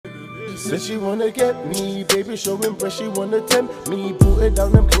Said she wanna get me, baby showing breast, she wanna tempt me. Put it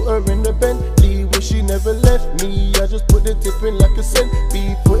down and put her in the Bentley. Wish she never left me, I just put the tip in like a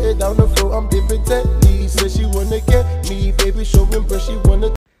centipede. Put it down the floor, I'm dipping Tetley. Said she wanna get me, baby showing breast, she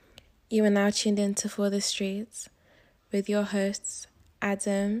wanna. You are now tuned in to For the Streets with your hosts,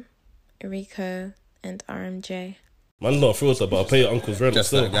 Adam, Rico, and RMJ. Man, not frozen, but I'll pay your uncle's rent. Just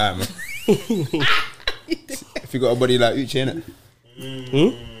still. that guy, man. If you got a body like Uche, innit?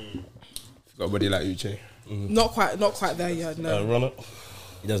 If you got a body like Uche. Not quite there yet. No. Run it.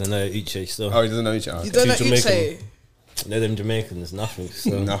 He doesn't know Uche still. Oh, he doesn't know Uche. Okay. You don't know Jamaican. Uche. Know them Jamaicans, nothing.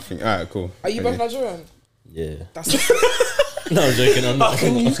 So. Nothing. Alright, cool. Are you both Nigerian? Yeah. That's No, I'm joking. I'm not.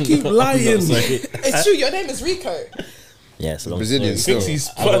 Can you keep lying? it's true. Your name is Rico. Yeah, it's a long Brazilian story.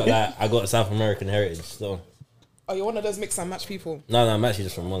 still. I got South American heritage still. Oh, you're one of those mix and match people. No, I'm actually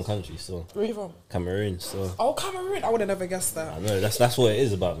just from one country still. Where are you from? Cameroon still. Oh, Cameroon. I would have never guessed that. I know, that's what it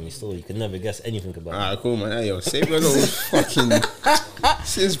is about me still. You can never guess anything about me. Alright, cool, man. Hey, yo, save your little fucking.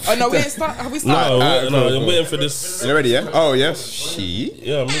 Oh no, we ain't start. Have we started? No, cool, I'm waiting for this. You ready, yeah? Oh, yeah. She.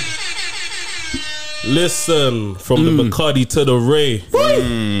 Yeah, man. Listen, from the Bacardi to the Ray.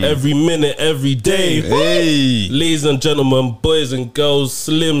 Every minute, every day. Hey. Ladies and gentlemen, boys and girls,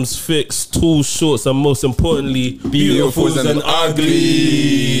 slims, fix, tall, shorts, and most importantly, beautifuls and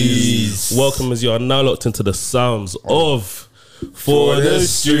uglies. Welcome as you are now locked into the sounds of For the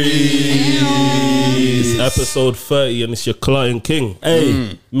Streets, episode 30, and it's your client king,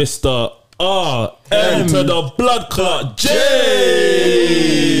 hey, Mr. RM to the blood clot J.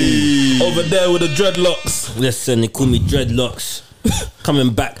 Over there with the dreadlocks. Listen, they call me dreadlocks.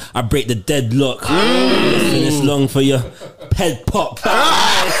 Coming back, I break the deadlock. Listen, it's long for your head pop.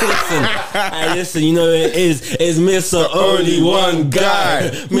 Listen, you know it is. It's Mr. Only One Guy.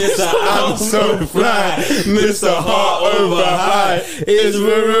 Mr. I'm so fly. Mr. Heart over high. It's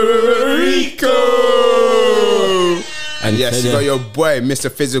Rico. And yes, you got your boy,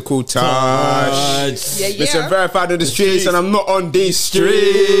 Mr. Physical Touch. Yeah. Mr. Verified on the streets, and I'm not on these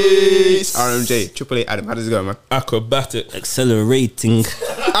streets. RMJ, Triple A Adam, how does it go, man? Acrobatic. Accelerating.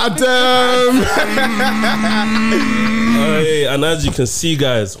 Adam! Hey, and as you can see,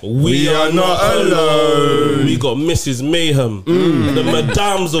 guys, we are not alone. We got Mrs. Mayhem, the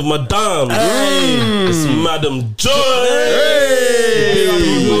Madames of Madame. It's Madam Joy.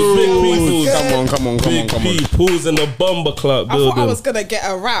 Big peoples. Come on. Big peoples in the Bomber Club I building. thought I was gonna get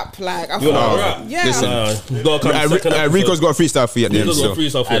a rap. Like I You thought, know, rap? yeah. Listen. You gotta come second episode. Rico's got a freestyle for you at the end. Rico's got So. free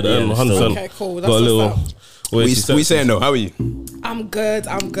stuff here, At the then end, 100%. Okay, cool. That's Got a little. what's up. We saying though, how are you? I'm good.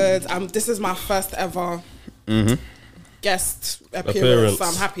 This is my first ever guest appearance. So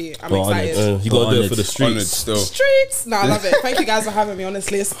I'm happy. I'm excited. You gotta do it for the Honoured streets. still. Streets. No, I love it. Thank you guys for having me.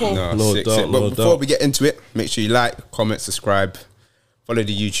 Honestly, it's cool. No Sick, doubt, sick. no But before doubt. we get into it, make sure you like, comment, subscribe, follow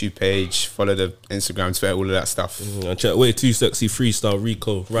the YouTube page, follow the Instagram, Twitter, all of that stuff. And check way too sexy freestyle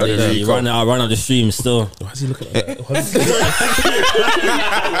Rico right Yeah, there. you run out the stream still. Why is he looking at that?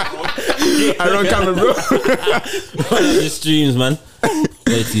 I run camera, bro. Run out the streams, man.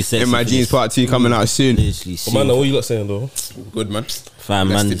 Way too sexy. In my for jeans this. part 2 coming out soon. Literally, Man, what you lot saying though? Good, man. fam,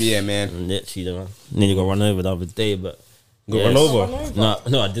 Blessed man. to be here, man. Literally, man. Nearly got run over the other day, but Got run over?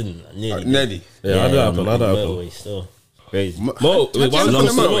 No, I didn't. I nearly. Nelly. Yeah, how'd that happen? on How'd the that happen? motorway still. Crazy. Wait, why How'd you was end it up on on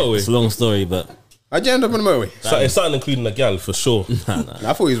the the motorway? It's a long story, but How'd you end up on the motorway? It's something including a gal for sure.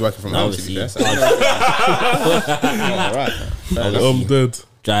 I thought he was working from home, to be obviously, fair. Alright. I'm dead.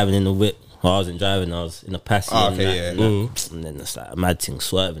 driving in the whip. Well, I wasn't driving, I was in the passenger. Oh, and okay, that. yeah. And then it's like a mad thing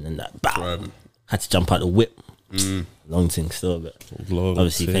swerving and that. Bow. Swerving. Had to jump out the whip. Long thing still, but Long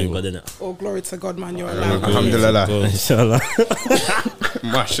obviously, thing. thank God, innit? Oh, glory to God, man. You're alive. Alhamdulillah. Inshallah.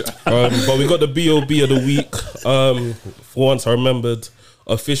 Masha. But we got the B.O.B. of the week. For once, I remembered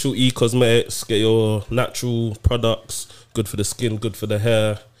official e-cosmetics. Get your natural products. Good for the skin, good for the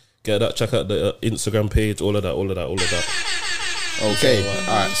hair. Get that. Check out the Instagram page. All of that. Okay.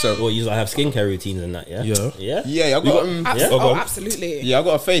 Alright, so. Well, you have skincare routines and that, yeah? Yeah. Yeah? Yeah, I got. go on. Absolutely. Yeah, I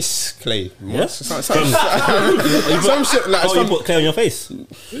got a face clay. Yeah? Some shit like Oh, you put clay on your face?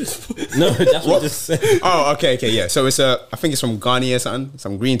 No, that's what this said. Oh, okay, yeah. So it's I think it's from Garnier or something.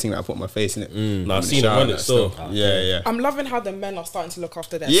 Some green thing that I put on my face in it. Nah, I've seen it run it still. Yeah. I'm loving how the men are starting to look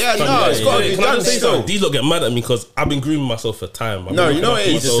after their Yeah, skin. no, it's got to be Can I done just say still. something? These lot get mad at me because I've been grooming myself for time. No, you know what it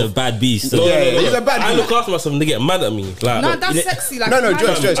He's is? just a bad beast. No, Yeah, no, no, he's no. a bad I dude. look after myself and they get mad at me. Like, No, that's sexy. Like, No, man,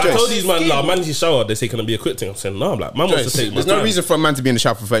 Joyce. I told these man, like, man needs to shower. They say, can I be a quick thing? I'm saying, no, I'm like, man wants to take my There's time. no reason for a man to be in the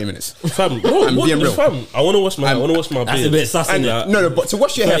shower for 30 minutes. Fam, no, I'm what, being real. fam, I want to wash my beard. That's a bit sus, And innit? no, but to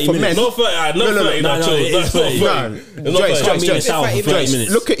wash your hair 30 for minutes. men. No, 30, no, 30, no, chill. it is That's not 30. 30. No, It's not Joyce, 30. Can't be in the shower for 30 Joyce,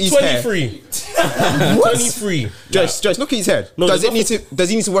 minutes. look at his hair. 23. What? 23. Joyce, look at his hair. No, Does there's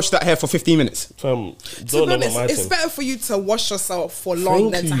he need to wash that hair for 15 minutes? Fam, To be don't know honest, my it's thing. better for you to wash yourself for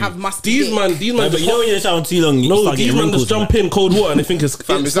long than to have musty These dick. man, No, but you know when you're in the shower too long, you start these getting man wrinkles. just jump in cold water and they think it's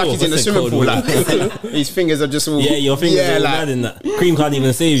Fam, it's like he's in the What's it swimming pool. called? Like, his fingers are just all. Yeah, your fingers are all like, mad in that. Cream can't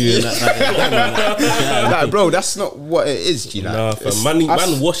even save you in that. like, bro, that's not what it is, G. Like, Nah, fam,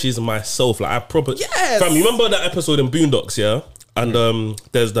 man washes myself. Like I proper. Yes. Fam, you remember that episode in Boondocks, yeah? And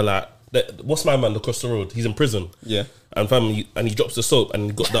there's what's my man across the road? He's in prison. Yeah. And fam, he drops the soap and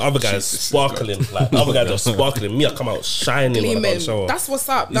he got the other guys sparkling. Like the other guys are sparkling. Me, I come out shining when I go Gleaming. in the shower. That's what's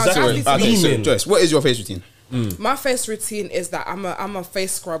up. Now, Exactly. that Okay, needs to be- so Joyce, what is your face routine? my face routine is that I'm a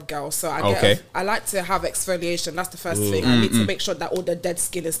face scrub girl, so Okay. I like to have exfoliation. That's the first thing. I need to make sure that all the dead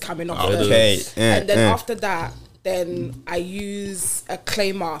skin is coming off. Okay. And then after that, then I use a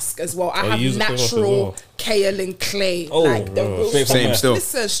clay mask as well. I you have use a clay mask as natural well? kaolin clay, Oh, like the real straight from Same where? still.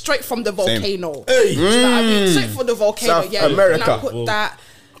 Listen, straight from the volcano. Hey. Do you know what I mean? Straight from the volcano. South yeah. America. And I put that.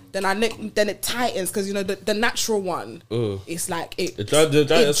 Then it tightens because you know the natural one. It's like it dries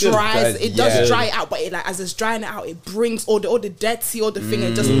It does yeah. dry it out, but it like as it's drying it out, it brings all the dead sea, all the thing,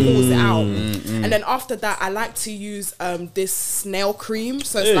 and it just pulls it out. And then after that, I like to use this snail cream.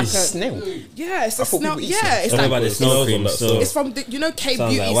 So it's like a Snail. yeah, it's a thought snail. people eat Yeah, it's Tell me about like the snow cream. that So stuff. it's from the, you know K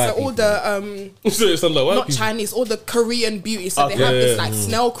Sounds Beauty. like So white all the So it sounds like white not people. Chinese, all the Korean beauty. So they Okay. have this like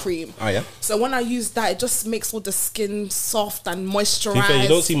snail cream. Oh, yeah? So when I use that, it just makes all the skin soft and To be moisturized. fair, you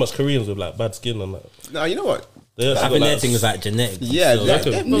don't see much Koreans with like bad skin and that. No, you know what? They I actually think got, their like, thing is like genetic. Yeah, so, like,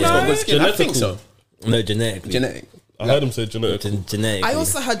 no. they've got good skin. I think so. no, genetically. Genetic. I heard him say genetic. Genetically. I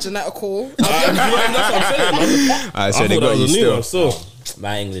also had genetical. That's what I'm saying, man. I I said they thought that got you was a new still. one still.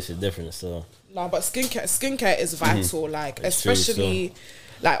 My English is different, so No, but skincare is vital. Like true, especially.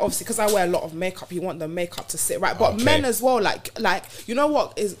 Like obviously, because I wear a lot of makeup, you want the makeup to sit right. But Okay. men as well, like you know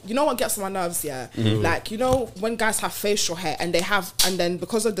what gets on my nerves, yeah. Like you know when guys have facial hair and then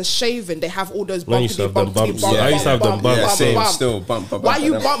because of the shaving, they have all those When you used to bumpy have them bumpy bumps. bump, Yeah, I used to have them bump, bumps. Yeah, bump, same. bump. Still bump. Why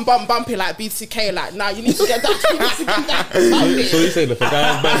you bumpy like BTK? Like nah, you need to get that. You need to get that bumpy. So you saying if a guy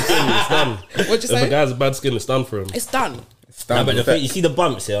has bad skin, it's done. What'd you If a say? guy has bad skin, it's done for him. It's done. Nah, but the thing, you see the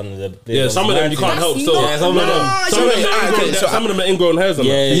bumps here on the Yeah, some of them you can't help. So That's some of them, not- some of them, Yeah, are ingrown- okay, so some of them are ingrown hairs. And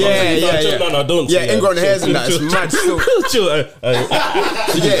Yeah, that. yeah, I'm saying, yeah, chill, yeah. No, don't. Yeah, chill, ingrown chill, hairs and that, chill, it's mad chill, still. Chill.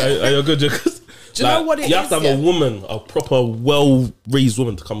 Yeah. You're good. You're good. Do you know what it You have is, to have yeah? a woman, a proper, well-raised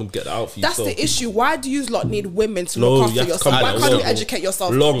woman, to come and get that out for you. That's so. the issue. Why do you lot need women to No, look you after have to come yourself? Why back can't you long. educate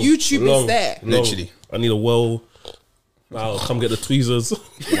yourself? Long, YouTube long, is there. long. Literally. I need a well. Wow, come get the tweezers.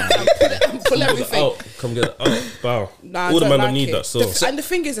 Pull everything. Out. Come get it out. Wow. Nah, All the don't men like need it. that. So And the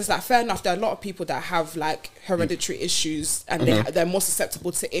thing is that fair enough. There are a lot of people that have like hereditary issues, and they're more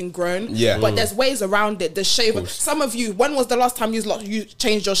susceptible to ingrown. Yeah. But there's ways around it. The shaver. Some of you. When was the last time you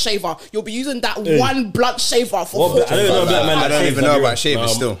changed your shaver? You'll be using that one blunt shaver for. What, I don't know black man I that don't shaves even like know you. about shaving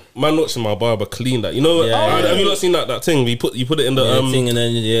still. man watching my barber clean that. You know, Yeah. have you not seen that thing? You put it in the thing and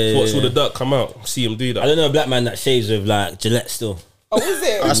then watch all the dirt come out. See him do I that. don't know a black man that shaves with like Gillette still. Oh, is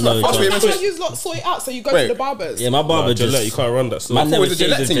it? That's No, not. you That's can't. why you lot sort it out. So you go Wait. to the barbers. Yeah, my barber Gillette, just you can't run that. So man never with the shaves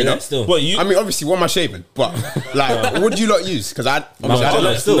Gillette with thing, you Gillette know? still. what you? I mean, obviously, what am I shaving? But like, what do you lot use? Because I My obviously, I don't barber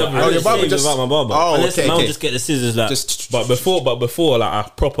know. still. never- I Oh, don't your barber shave just. without my barber. Oh, Unless okay, man okay. just get the scissors like. Just But before, like I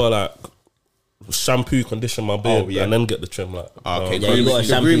proper like shampoo, condition my beard, Oh, yeah. and then get the trim. Like, Okay, yeah, you got a the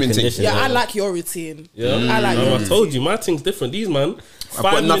shampoo grooming thing. condition. Yeah, I like your routine. yeah. I like your I routine. told you, my thing's different. These man,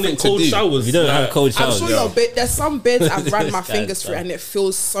 got 5 nothing minute to cold do. showers. You don't like, have cold I'm showers. sure your bit. There's some bits I've ran my This guy's fingers through dumb. and it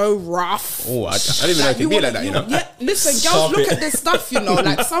feels so rough. Oh, I don't even know it can be like that, you know. Yeah, listen, girls, Stop look it. at this stuff. You know,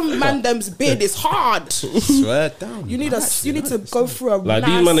 like some man them's beard is hard. Swear down. You need to go through a Like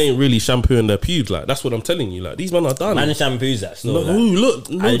nice, these men ain't really shampooing their pubes. Like that's what I'm telling you. Like these men are done. Man shampoos that still. no, like, look,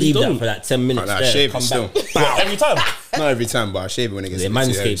 no, I they leave that don't. for like 10 minutes. Like, I there, shave it come still. back. Every time. Not every time, but I shave it when it gets Yeah, a bit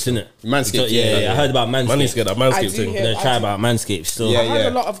too Manscaped, heavy. innit? Manscaped, Yeah, I heard about Manscaped. Man needs to get that I Manscaped do thing. hear- I'm gonna try about Manscaped still. Yeah, I've heard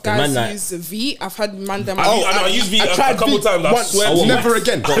a lot of The man guys like- use V. I've heard man them. I used V a tried couple V times. I once, swear. never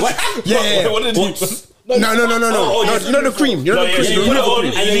again. Yeah. What did you? No. You know the cream. You know No, the yeah, cream. you You put it know the on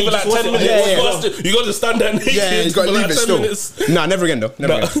cream. and you leave it like 10 minutes. Yeah. You got to stand there naked. Yeah, you got for to like leave it 10 still. minutes. Nah, never again though.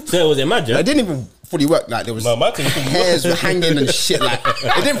 Never again. So was it mad, I yeah? didn't even fully worked. Like there was No, my thing fully hairs were hanging and shit. Like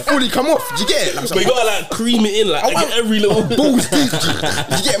it didn't fully come off. Did you get it? Like, But you gotta like cream it in, like get every little balls deep. Did you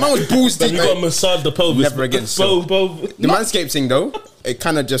get it? Man was balls Then deep. you Like, gotta massage the pelvis. Never again, so. Both. the Manscaped thing though, it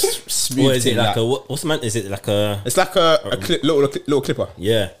kind of just smooth. What is it like? What's the man? Is it like a? It's like a little clipper.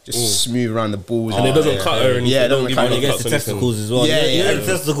 Yeah. Just smooth around the balls. And it doesn't cut her. Yeah, it doesn't give cut you When her. it gets cuts the or anything. testicles as well. Yeah, You know yeah. the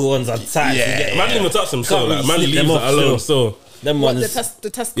testicle ones are tight. Yeah. You get- Man didn't even touch them, so Can't like really man see leaves them it off, alone. so. So Them What, ones. the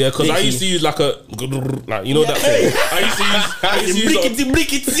test? yeah, because I used to use like a like you know that thing. I used to use it.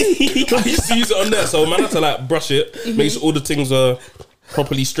 Blickety. I used to use it on there, so man had to like brush it, make sure all the things are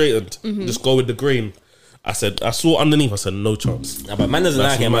properly straightened. Just go with the grain. I saw underneath. I said no chance. Nah, but man doesn't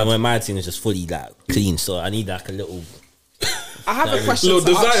That's like it mad. when my team is just fully like clean. So I need like a little. I have a question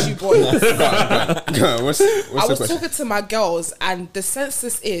Little to ask design. you, boys. what's I the was question? talking to my girls, and the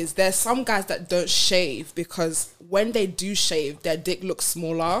census is there's some guys that don't shave because when they do shave, their dick looks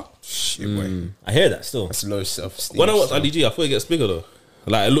smaller. Shit, boy. I hear that still. That's low self-esteem. When I watch IDG, I thought it gets bigger though.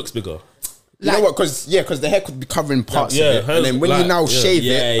 Like it looks bigger. You know what? Because the hair could be covering parts Yeah, of it, and then when like, you now yeah. shave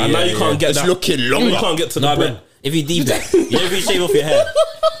Yeah, it, And now you can't get it's that. looking You longer. can't get to the No, brim. but if you deep that, you know if you shave off your hair.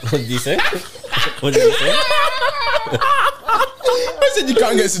 What did you say? What did you say? I said you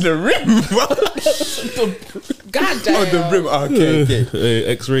can't get to the rim. God damn. Oh, the rim. Okay. Hey,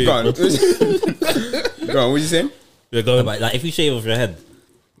 X-ray. Go on. Go on. What you saying? Yeah, go on. But like if you shave off your head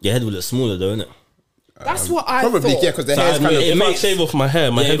will look smaller though, innit? That's what I Probably, thought. yeah, because the So hair's I kind mean, of. it If I makes- shave off my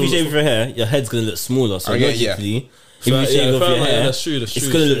hair, my Yeah, head if you will shave off your hair, your head's gonna look smaller. So Okay, logically, if So, you shave yeah, off your yeah, hair, that's true, that's it's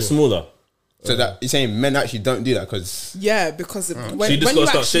true, gonna that's look true. smaller. So that you're saying men actually don't do that because Yeah, because when, So you just when gotta you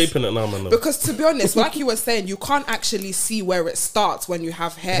start actually, shaping it now, man. because to be honest, like you were saying, you can't actually see where it starts when you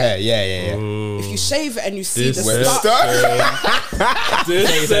have hair. hair. Yeah. If you shave it and you see This the is- start,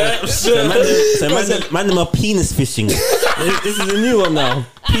 So man, them are penis fishing. This is a new one now.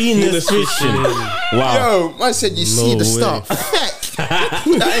 Penis fishing. Wow. Yo, man said you see the way. start.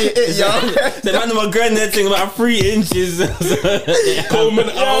 That ain't it, yo. The man, my granddad thing about 3 inches. Combing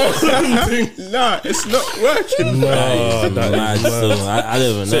out. Nah, it's not working. Nah, that Mad, is mad. so I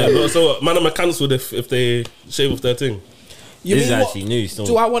don't even know. So man, I'm cancelled if they shave off their thing. you This is mean what- actually new. So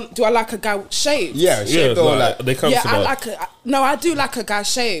Do I like a guy shaved? Yeah, shaved or like. they Yeah, cancel I that. like a, no, I do like a guy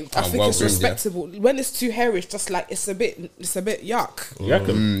shaved. I think well it's groomed, yeah. respectable. When it's too hairy, it's just like it's a bit yuck. you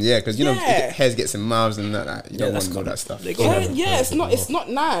reckon? Yeah, because you know Yeah. hairs get some mouths and that. You don't that's want all that stuff. Yeah, it's not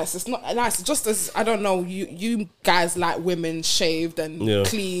nice. It's not nice. It's just as I don't know. You guys like women shaved and Yeah.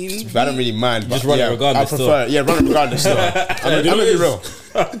 clean. I don't really mind. Just but run it yeah, regardless, I prefer, yeah, run it regardless. I'm gonna be real.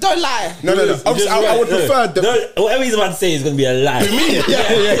 Don't lie. No. Obviously, I would prefer the. No, whatever he's about to say is gonna be a lie.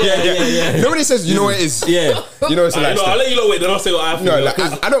 Yeah. Nobody says you know what it is. Yeah. You know it's a I'll lifestyle. let you know. Wait, then I'll say what I think. No, like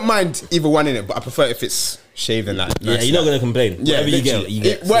I don't mind either one in it, but I prefer if it's shaved and like. Yeah, nice, you're not like- gonna complain. Yeah, Whatever you literally. get, you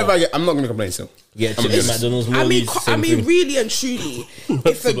get. Whatever I get, I'm not gonna complain. So You get I'm chips at just- McDonald's, I mean, Morley's, really and truly,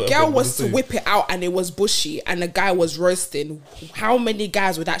 if a what girl I'm was to saying. whip it out and it was bushy and a guy was roasting, how many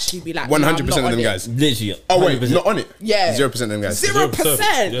guys would actually be like 100% "Nah, I'm of not them on it." guys. literally. Oh wait, 100%. not on it. Yeah, 0% of them guys.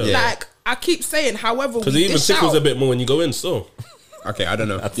 0%. Yeah. Like I keep saying, however, Because we it even dish tickles out. a bit more when you go in. So Okay, I don't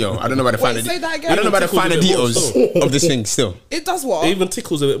know. Yo, I don't know about the Wait, finer. say that again. I don't know about the Tickles a finer bit more, details so. of this thing. Still, It does what? it even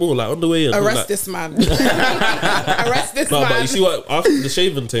tickles a bit more. Like on the way in. Arrest like, this man. Arrest this No, man. but you see what after the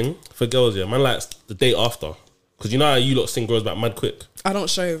shaving thing for girls, yeah, man likes the day after. Because you know how you lot sing girls back mad quick. I don't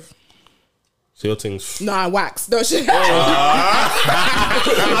shave. So your thing's No, I wax. No shit.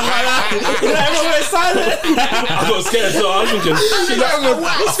 I got scared, so I was thinking, shit.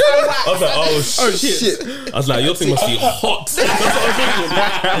 I was like, oh shit. I was like, your thing must be hot.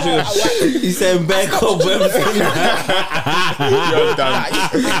 That's what I was thinking. He said back up. you're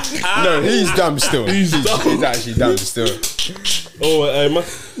dumb. No, he's dumb still. He's actually dumb still. Oh, man.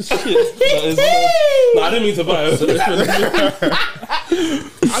 Shit. That is, no, I didn't mean to buy it.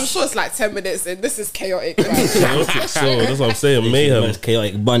 I'm sure it's like 10 minutes and this is chaotic. Right? Chaotic, so that's what I'm saying. Mayhem. Most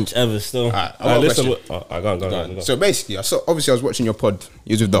chaotic bunch ever still. Alright, I got a Listen, question. I go. So basically, obviously I was watching your pod.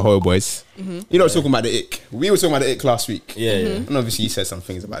 You was with the whole boys. You know, talking about the ick. We were talking about the ick last week. Yeah, yeah. And obviously you said some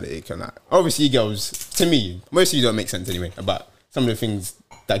things about the ick and that. Obviously, girls, to me, most of you don't make sense anyway about some of the things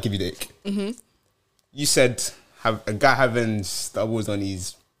that give you the ick. You said have a guy having stubbles on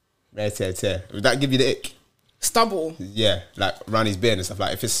his tear. Would that give you the ick? Stubble. Yeah, like around his beard and stuff.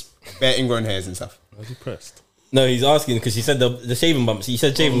 Like if it's bare ingrown hairs and stuff. I was depressed. No, he's asking because she said the shaving bumps. He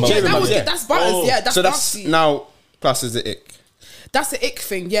said shaving bumps. Shaving That was, yeah. That's butters. Yeah, that's So that's nasty. now classed as the ick. That's the ick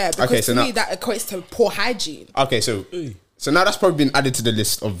thing. Yeah, because Okay, so to now- me that equates to poor hygiene. Okay, so now that's probably been added to the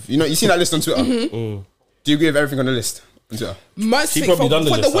list of you seen that list on Twitter. Do you agree with everything on the list on Twitter? Most She thing probably done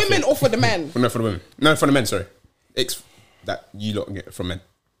the for the list, I women think. or for the men. No, for the women. No, for the men. Sorry, icks that you lot get from men.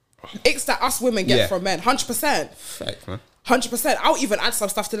 icks that us women get Yeah. from men. 100%. Fact, man. 100%. I'll even add some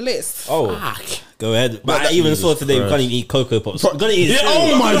stuff to the list. Oh, go ahead. But I even saw today we can't even eat Cocoa Pops. We're gonna eat Yeah, cereal.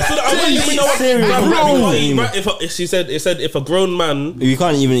 oh my Cereal. She said if a grown man You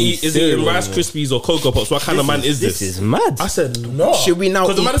can't even eat is cereal. eating Rice Krispies or Cocoa Pops, what kind of man is this? This is mad. I said no. Should we now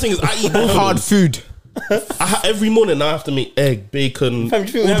Because the eat matter thing is, I eat both hard food? every morning. I have to make egg, bacon. Fam, do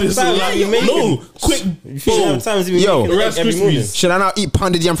you think we all have this time and to that. be making- No, quick. You think we have time to be Yo, making Rice egg every morning? Krispies. Should I now eat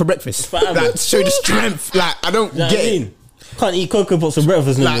pounded yam for breakfast? Fam. Like, show the strength. Like, I don't You know what get I it. mean? Can't eat Cocoa Pops for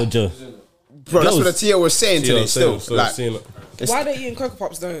breakfast no Like- more, Joe. Bro, that's Girls. what the Tia was saying today. Still, like, seeing it. Why are they eating Cocoa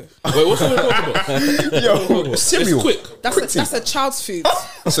Pops though? Wait, what's the Cocoa Pops? yo, cereal. It's quick. That's a child's food.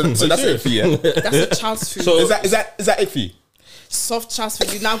 So that's it for you. Yeah? That's a child's food. So- Is that it for you? Soft child's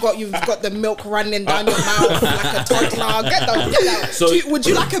food. You've got the milk running down your mouth like a toddler. Get that. So- Would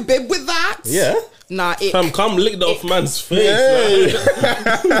you like a bib with that? Yeah. Nah, it. Fam, come lick that off man's face. Hey.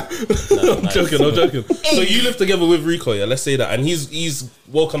 I'm joking. So you live together with Rico, yeah? Let's say that, and he's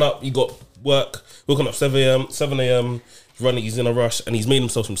woken up. He got work. Woken up 7 a.m. Running. He's in a rush, and he's made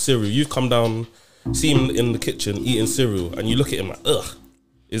himself some cereal. You've come down, see him in the kitchen eating cereal, and you look at him like, ugh.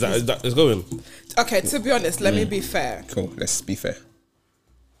 Is that is going? Okay, to be honest, let me be fair. Cool. Let's be fair.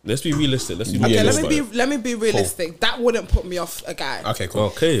 Let's be realistic. Let's be Okay, realistic. let me be realistic. That wouldn't put me off a guy. Okay, cool.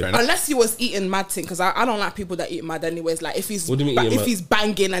 Okay. Fair enough. Unless he was eating mad thing, because I don't like people that eat mad anyways. Like if he's What do you mean eating if mad? he's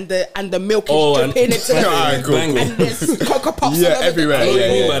banging and the milk is Oh, and- dripping into the Alright, cool, and cool. there's Cocoa Pops Yeah, all over everywhere. the What do you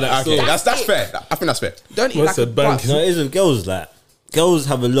Yeah, mean yeah, by that? Okay, So- that's it. fair. I think that's fair. Don't eat Man like a said bang. butt. You know, it is with girls like girls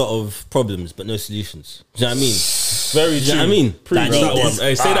have a lot of problems but no solutions. Do you know what I mean? Very Do true. you know what I mean? Preach Like, that this- one.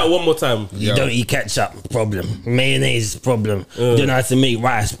 Hey, say that one more time. You Yo. don't eat ketchup, problem. Mayonnaise, problem. You don't know how to make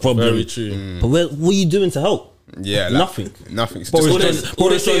rice, problem. Very true. But what are you doing to help? Yeah, like, Nothing. Nothing. It's Boris just- Johnson- All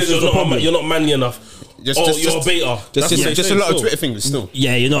they say is Johnson is a problem. you're not manly enough. You're a beta. That's what they just say, a lot of so. Twitter fingers still.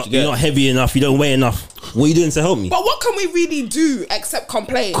 Yeah, you're Yeah. not heavy enough. You don't weigh enough. What are you doing to help me? But what can we really do except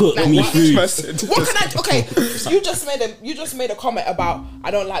complain? Cook me what, food. what can I? Okay, you just made a comment about I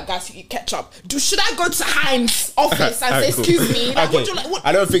don't like guys who eat ketchup. Should I go to Heinz office and say Cool. excuse me? Like, Okay. would you like? What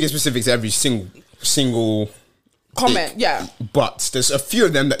I don't think it's specific to every single comment? Yeah. but there's a few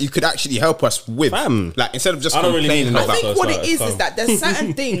of them that you could actually help us with. Fam. Like instead of just I don't really complaining need I help. about think what it it's is calm. that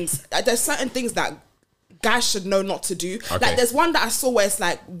there's certain things that guys should know not to do. Okay. Like there's one that I saw where it's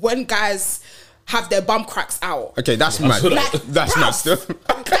like when guys have their bum cracks out. Okay, that's mad. Like, That's mad still.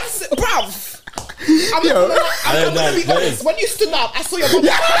 That's bruv. I'm Yo. not gonna be honest. When you stood up, I saw your bum.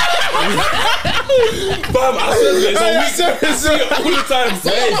 Bam, I said it's a week. I see it all the time.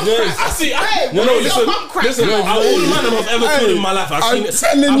 I see. No, Your listen. bum cracks Listen, out. all the man I've ever killed in my life, I've seen I'm it.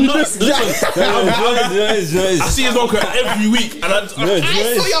 telling I'm you not. this Listen, I see his bum crack every week, and I saw your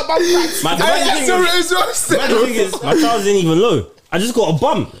bum cracks. My Hey, thing so is- it's also- the thing is, my trousers ain't even low. I just got a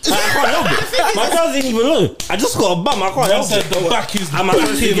bum. I can't help it. My trousers ain't even low. I just got a bum. I can't help said it. the back is Am I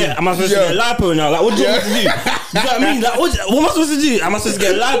supposed to get lipo now? Like, what do you want me to do? You know what I mean? Like, what am I supposed to do? Am I supposed to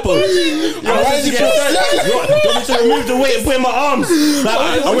get lipo? Am I supposed to get? You want me to remove the weight and put in my arms?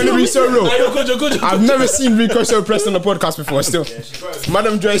 Like, I'm gonna be so real. Hey, you're good. I've never seen Rico so pressed on the podcast before. Still,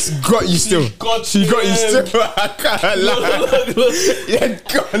 Madam Joyce got you. Still, she got you. Still, I can't lie. Look. Yeah,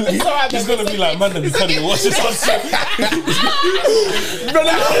 God. He's gonna be like, man, let me tell you, watch this on set.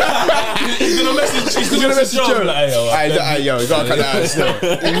 He's gonna message Joe. Like, hey, yo, Yo, you gotta cut that out. Still,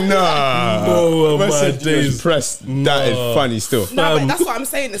 nah. Oh, my Message days. was pressed. That is funny. Still, No, but that's what I'm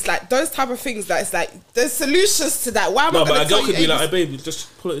saying. It's like those type of things that it's like there's solutions to that. Why am I No, going but to a girl tell could you? be like, hey, baby, just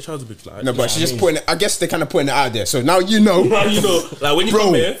pull out your trousers, bitch. Like, no, but she's just putting it. I guess they're kind of putting it out there. So now you know. Now you know, like when you Bro,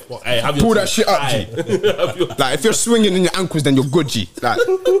 come here, hey, have your pull that shit up, G. Have your- Like if you're swinging in your ankles, then you're good, G. Like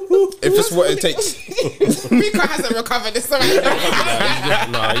if it's what it takes. Rico hasn't recovered. It's alright.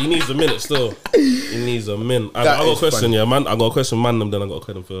 Nah, he needs a minute still. He needs a minute. I got a is question, funny. yeah, man. I got a question, man. Then I got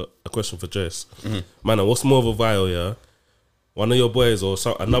a question for Jess. Man, what's more of a vial, yeah? One of your boys or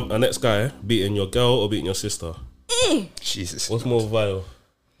a next guy beating your girl or beating your sister? Jesus. What's more of a vial?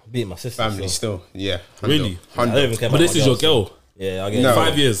 beat my sister. Family so. still, yeah. Really? I don't even care But about this my is your girl, girl. Yeah, I'll get No.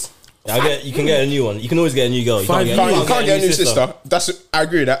 5 years. You can get a new one. You can always get a new girl. You Five can't years. You can't get a new sister. I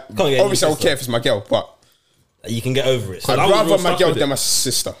agree with that. Can't get a new Obviously, I don't sister. care if it's my girl, but You can get over it. So I'd I would rather real my stuck girl with than it. my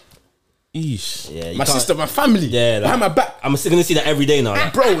sister. Eesh. yeah, you My can't- sister, my family. Yeah, like, behind my back. I'm still gonna see that every day now.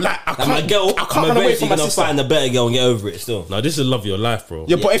 Like, Bro, like, I like can't, my girl, I can't I'm run away eventually from my gonna sister. find a better girl and get over it still. Now this is love of your life, bro.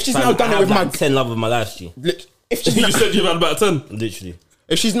 Yeah, but if she's Fam, now done I it with have my, like 10 love of my life, G. if she's You not, said you had about 10. Literally.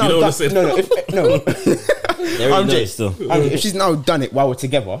 if she's now don't done, wanna say no, They already know Jay. it still. if she's now done it while we're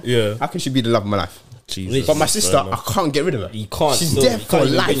together, Yeah. how can she be the love of my life? Jesus. But my sister, I can't get rid of her. You can't. She's still, there you for can't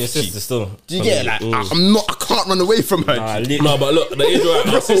even life. bring your sister still. Do you get it? Like, I can't run away from her. Nah, No, but look, the age right,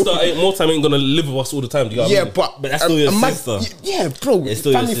 my sister ain't gonna live with us all the time. Do you get what I yeah, mean? but that's still your sister. Yeah, bro. It's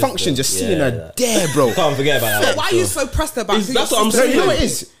still your Family sister. functions, you're seeing Yeah, her there, bro. You can't forget about that. Why are you so pressed about who That's your what I'm sister No, saying. you know what it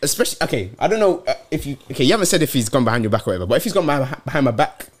is? Especially, okay, I don't know if you haven't said if he's gone behind your back or whatever, but if he's gone behind my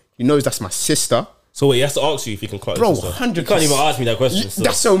back, he knows that's my sister. So wait, he has to ask you if he can cut Bro, his sister. 100%. You can't even ask me that question. Still.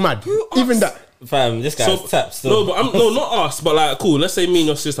 That's so mad. Even that. Fam, this guy's tapped still. No, but not us, but like, cool. Let's say me and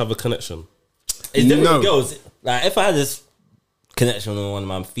your sister have a connection. It's different No. with girls. Like, if I had this connection with one of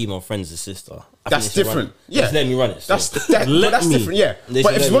my female friends' sister, I That's think they should different. run it. Yeah. Just let me run it. still. That's different, yeah. They But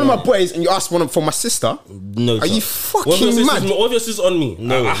should if it's let one me of my boys and you ask one for my sister, no. are you chance. What if your fucking sister's, mad? what if your sister's on me?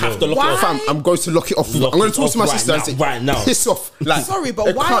 No, I have no. to lock Why? it off. Fam, I'm going to lock it off. Lock I'm going it to talk to my off sister right and say, now, right now. piss off. Like, Sorry, but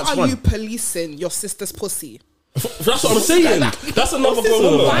it why can't are run. you policing your sister's pussy? That's what I'm saying. That's another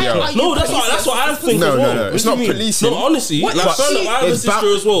problem. Why are you No, that's what I think. No, as well. no, no. It's What not do you mean? policing. No, honestly, What like, is she- I have a it's sister about-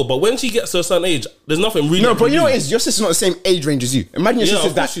 as well, but when she gets to a certain age, there's nothing really. No, but you know what it it is? Your sister's not the same age range as you. Imagine your Yeah,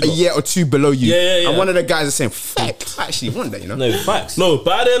 sister's of course that she's a not. year or two below you. Yeah. And one of the guys is saying, fuck, I actually want that, you know? No, facts. No,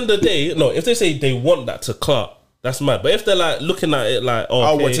 but at the end of the day, no, if they say they want that to clout, that's mad. But if they're like looking at it like, oh,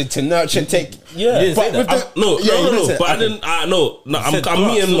 I okay, wanted to nurture and take. yeah, You didn't say but that. with the, no, Yeah, you didn't say but I that. didn't. No, I'm said clout,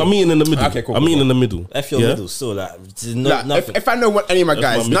 so- meeting in the middle. Okay, cool, I'm cool, meeting cool. in the middle. F your Yeah? middle still. Like, no, Like, nothing. if I know what any of my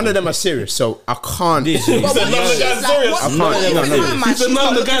guys, my none middle. of them are serious, so I can't. These- He But said what none of if the she's guys like, serious. what- I can't, what no, if no, in no. her mind He said she's none not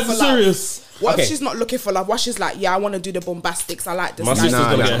of the looking guys for are love? serious. What Okay. if she's not looking for love? What she's like, yeah, I want to do the bombastics. I like this. My guy. sister's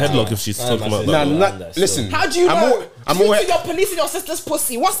gonna nah, get a nah. headlock if she's talking about Nah, that. Nah, listen. How do you I'm know? all- I'm all- You're policing your sister's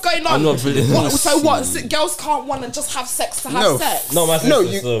pussy. What's going on? I'm not really- What, so what? Girls can't want to just have sex to have No. sex. Not my sister, No,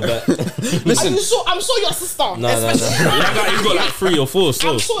 you- still, but Listen, I'm sure your sister. no. especially. That guy, he's got like 3 or 4. So,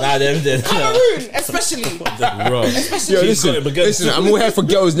 I'm sure. Nah, them dead. Cameroon, especially. bro. yo, She's listen, got him again. listen, I'm all here for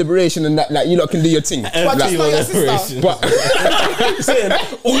girls' liberation and that, like, you lot can do your thing. But Female just not your sister. liberation. But, saying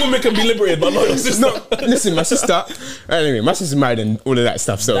all women can be liberated, but not your sister. no, listen, my sister, anyway, my sister's married and all of that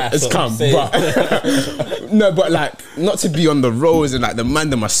stuff, so That's it's what I'm calm. saying. But, no, but like, not to be on the roads and like the man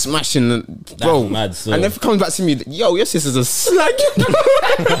them are smashing, and, bro. mad, so. And if it comes back to me, yo, your sister's a slag.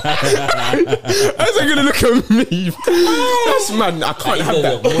 How's they gonna look at me? That's mad. I can't have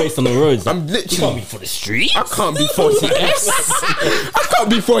that. Waste on the roads. I'm You literally. can't be for the street. I can't be 40s. I can't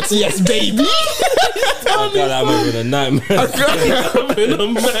be 40s, baby. Oh God, I'm having a nightmare. I can't. I'm in a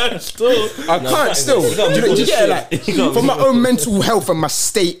match, still. I can't still. you can't Do be you get it? Like, You can't for be my own mental health and my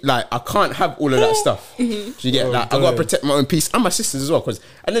state, like, I can't have all of that stuff. Do you get it? Like, I gotta protect my own peace and my sisters as well, because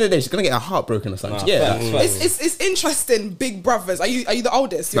at the end of the day, she's gonna get her heart broken or something. Nah, Yeah. facts, like, facts. It's interesting. Big brothers. Are you the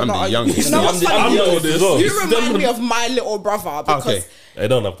oldest? You're I'm not. the are you- youngest. You know what's I'm funny? the oldest as well. You It's remind them- me of my little brother because Okay. They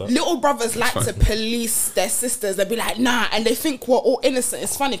don't have that. little brothers like to police their sisters. They'd be like, nah, and they think we're all innocent.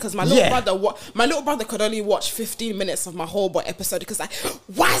 It's funny because my little Yeah. brother could only watch 15 minutes of my whole boy episode because like,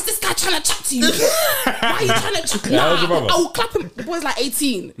 why is this guy trying to chat to you? Why are you trying to chat? how's your brother? I will clap him. The boy's like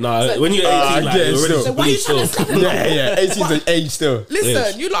 18. Nah, So- when you're 18, like, yeah, you're already still. so why are you trying to slap him? Yeah, 18's an age still.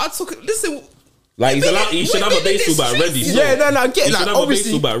 Listen, you lot are talking. Listen. Like, he's We've allowed, been- he should we've have a been in baseball this bat street, ready. you still. Yeah, no, I He get should like have a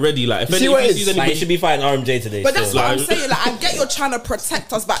obviously. baseball bat ready. Like, if You see any what if it he is? sees Like, he anybody, should be fighting RMJ today. But that's still. what I'm Like- saying. Like, I get you're trying to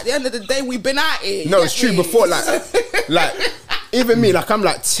protect us, but at the end of the day, we've been at it. No, You it's get true. me? Before, like even me, like I'm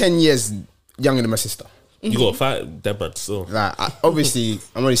like 10 years younger than my sister. you gotta fight that bad still. Like, obviously,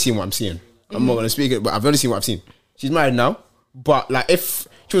 I'm only seeing what I'm seeing. I'm not gonna speak it, but I've only seen what I've seen. She's married now, but like, if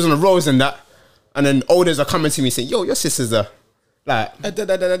she was on the roads and that, and then olders are coming to me saying, "Yo, your sister's a like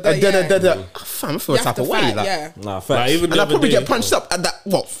Yeah. fam, I feel a You have type to of way." fight, Like, yeah. Nah, facts. Like, even and the I other probably day, get punched up at that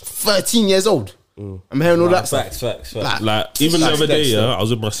 13 years old. I'm hearing all Nah, that stuff. facts. Like, even the That's other day, dead yeah, still. I was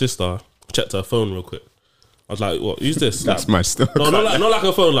with my sister, checked her phone real quick. I was like, what, who's this? That's Like, my stuff. no, not like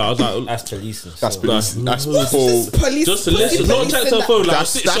her phone. Like, I was like, That's policing. That's so. police. That's What's Paul. this police? just to listen. Not checked her phone. Like, I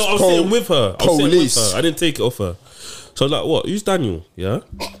was That's I was sitting with her. I was sitting with police. her. I didn't take it off her. So I was like, what? Who's Daniel? Yeah.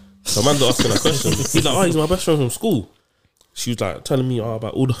 So man's asking a question. He's like, oh, he's my best friend from school. She was like telling me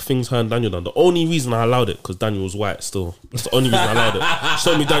about all the things her and Daniel done. The only reason I allowed it because Daniel was white. Still, that's the only reason I allowed it. She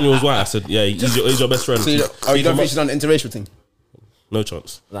told me Daniel was white. I said, yeah, he's your best friend. So you don't think she's done an interracial thing? No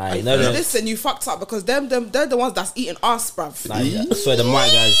chance. Like, no. Listen, you fucked up because they're the ones that's eating ass, bruv. Like, I swear the white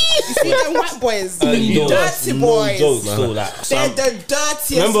guys. You see them white boys, Early doors, dirty no boys. jokes, still, like, They're the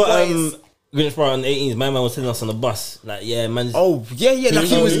dirtiest remember, boys. Greenwich Park on the 18th, my man was telling us on the bus, like, yeah, man. Oh yeah, like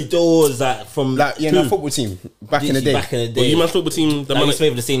he was doors, like, from like in our football team back in the day. Back in the day. But you man's football team, the Like, man. he played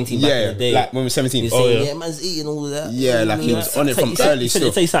for the same team back Yeah, in the day. like when we were 17. He's Oh, saying, yeah. yeah, man's eating all of that. Yeah, like he was on it from early He said still.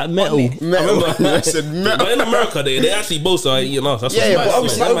 it tastes like metal. Metal. I said metal. But in America, they actually both are eating us. That's Yeah, what's but mad.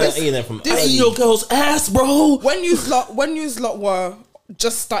 obviously- That man's eating it from This- Hey, early. your girl's ass, bro. When you lot were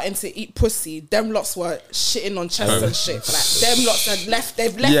just starting to eat pussy, them lots were shitting on chests and shit. Like them lots had left.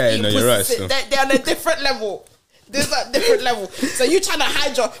 They've left eating pussy. you're right, They're on a different level. There's a different level. So you trying to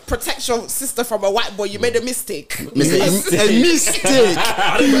hide protect your sister from a white boy? You made a mistake. A mistake.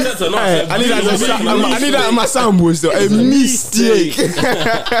 I need that in my soundboards though. A mistake.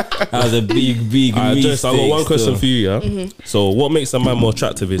 That was a big mistake. Just, I got one question for you, yeah? So what makes a man more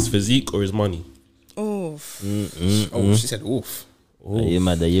attractive, his physique or his money? Oof. Oh, she said oof. You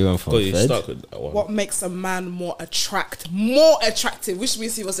mad that you're on from Got you Fed? stuck with that one. What makes a man more attractive? Which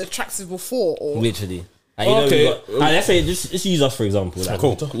means he was attractive before, or Literally. Okay. Let's say just use us for example. Like,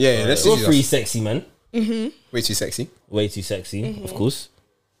 Cool. Yeah, let's We're see. three sexy men. Way too sexy. Way too sexy, of course.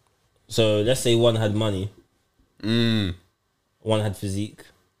 So let's say one had money, one had physique,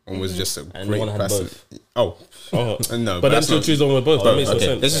 One was just a and great one had person. both. Oh, No, but then that's to not- choose one with both. That makes no Okay,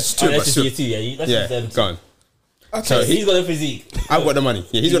 sense. this is two. Let's But just two. see it too. Yeah, let's Yeah, just them. go on. okay? So he's got a physique. I've got the money.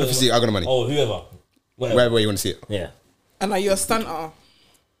 Yeah, he's got the physique. I got the money. Oh, whoever. Whatever. Wherever you want to see it. Yeah. And are you a stunter?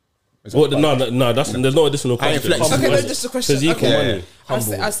 What? No. There's no additional I ain't question. flexible. Okay, no, Physique just a question. or Okay.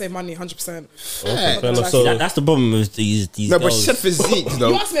 money? I say money, 100%. Okay, fair enough. So That's the problem with these No, but girls. she said physique You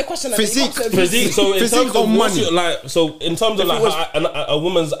though. asked me a question. and then you Physique. answered- physique. So in Physique terms or of what's money? your, like, so in terms of like was- a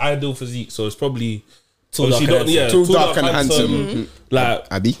woman's ideal physique, so it's probably Tall, dark, and handsome. Tall, dark, and handsome. Like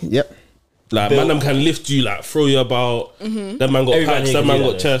Abby. Yep. man, them can lift you, like throw you about. That man got Everybody packs. That can man do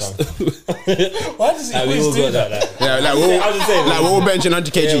got that, chest. Why does he always do that? Yeah, like we're all benching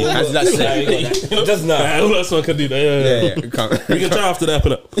 100 kg. That's it. Just now. All that one can do that. Yeah. Yeah, you can't. We can try after that.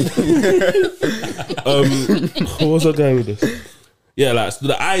 What was I going with this? Yeah, like so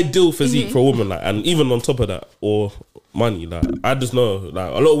the ideal physique for a woman, like, and even on top of that, or money, like I just know, like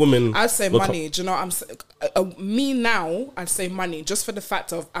a lot of women. I'd say look money. Do you know what I'm saying? Me now, I'd say money, just for the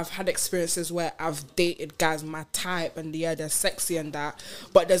fact of I've had experiences where I've dated guys my type, and yeah, they're sexy and that,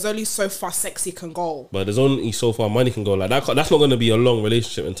 but there's only so far sexy can go. But there's only so far money can go. Like that, that's not going to be a long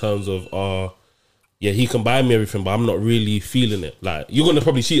relationship in terms of, yeah, he can buy me everything, but I'm not really feeling it. Like you're going to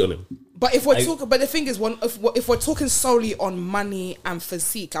probably cheat on him. But if we're talking, but the thing is, if we're talking solely on money and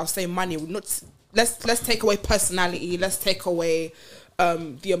physique, I'll say money. Let's take away personality. Let's take away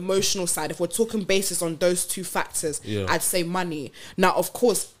the emotional side. If we're talking basis on those two factors, I'd say money. Now, of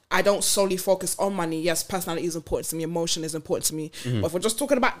course, I don't solely focus on money. Yes, personality is important to me. Emotion is important to me. But if we're just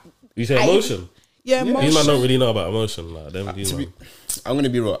talking about, You say emotion. Yeah, These man emotion. don't really know about emotion. Like them, I'm gonna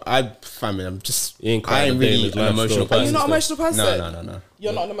be real. I ain't crying a day in really his an life emotional still. Are person. you not an emotional person? No.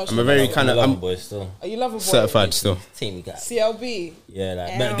 You're not an emotional. I'm a very person. kind I'm a of lover boy still. Are you lover boy? certified still. Team guy. CLB. Yeah,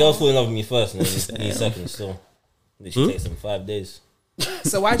 like Ow. man, girls fall in love with me first, and then in seconds still. Literally takes them 5 days.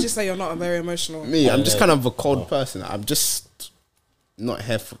 So why'd you say you're not a very emotional? Me, I'm just kind of a cold person. I'm just not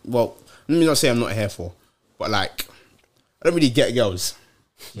here for. Well, let me not say I'm not here for, but like I don't really get girls.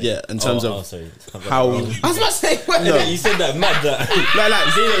 Yeah, in terms of sorry. how. I was about to say, wait, No, you said that mad that like,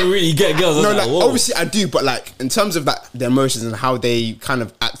 you say you don't really get girls. I was no, like, like whoa. obviously I do, but like in terms of like the emotions and how they kind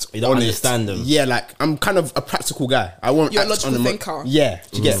of act, You don't on understand it, them. Yeah, like I'm kind of a practical guy. I won't. You're a act on logical the thinker. Yeah,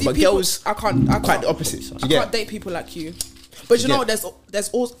 do you get? See, But people- girls, I can't. quite the opposite. Do I you get? can't date people like you. But you know what? There's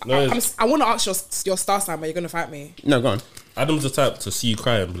also. I want to ask your star sign, but you're gonna fight me. No, go on. Adam's the type to see you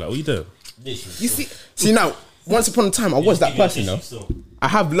cry and be like, "What you doing?" You see, See now, once upon a time, I was that person. Though I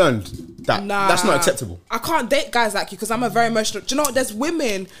have learned that that's not acceptable. I can't date guys like you because I'm a very emotional. Do you know what? There's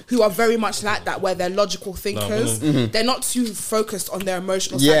women who are very much like that, where they're logical thinkers. They're not too focused on their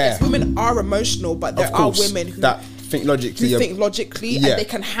emotional side. Yeah. Yes, women are emotional, but there Of are course, women who that think logically. think logically Yeah. and they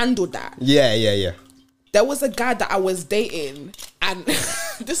can handle that. Yeah. There was a guy that I was dating, and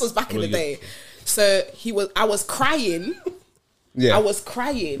this was back in the day. So I was crying. Yeah. I was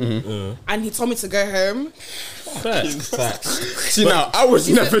crying, and he told me to go home. Facts. See now, I would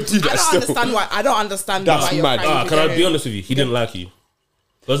never do that. I don't still. understand why. I don't understand That's why you're mad. crying. Can I be honest with you? He didn't like you.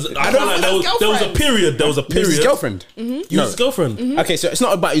 I feel like there was a girlfriend. period. There was a He was his period. girlfriend. You was his girlfriend. Okay, so it's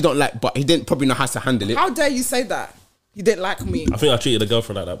not about you don't like, but he didn't probably know how to handle it. How dare you say that? You didn't like me. I think I treated a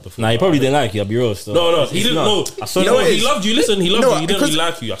girlfriend like that before. Nah, he probably didn't like you. I'll be real. Still. No, he didn't know. I saw You know that. what it He is? loved you. Listen, he loved No, you. He didn't really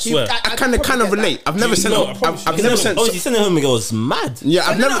because like you. I swear. I kind of probably get relate. I've never You sent. know, I promise I've you. never sent. Oh, you sent it home and it was mad. Yeah,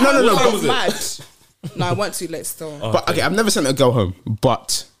 I've never. No, No. What time was it? Mad. No, I went too late still. But okay, I've never sent a girl home.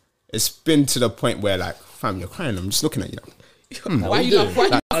 But it's been to the point where like, fam, you're crying. I'm just looking at you. Why are you laughing? Why are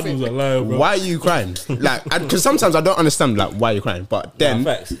you Adam's laughing? a liar, bro. Why are you crying? Like, because sometimes I don't understand like why you're crying. But then,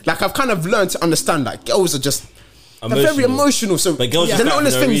 facts. like, I've kind of learned to understand that girls are just. They're very emotional, so But girls the just cry for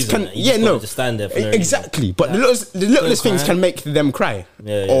littlest no things reason. can, You yeah, just no, gotta just stand there for no reason. exactly. But the littlest things can make them cry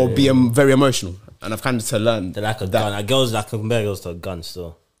Yeah, or yeah, be very emotional, and I've kind of to learn They're like a that. gun. Like girls, I can compare girls to a gun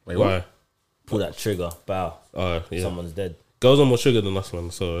still. Why? Pull that trigger, bow. Yeah. Someone's dead. Girls are more triggered than us, man.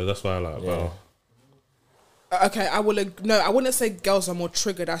 So that's why I like. Bro. Okay, I wouldn't say girls are more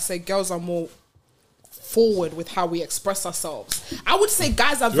triggered. I say girls are more forward with how we express ourselves. I would say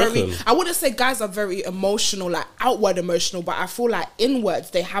guys are I wouldn't say guys are very emotional, like outward emotional, but I feel like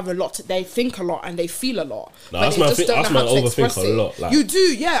inwards they have a lot. They think a lot and they feel a lot. No, but that's my overthink a lot. Like, you do,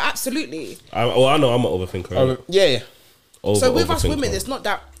 yeah, absolutely. I know I'm an overthinker. Yeah. So with us women, it's not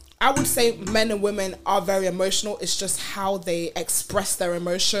that. I would say men and women are very emotional. It's just how they express their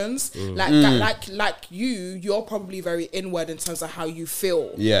emotions. Like you're probably very inward in terms of how you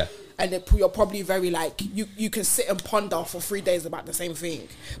feel. Yeah. And you're probably very like, you can sit and ponder for 3 days about the same thing.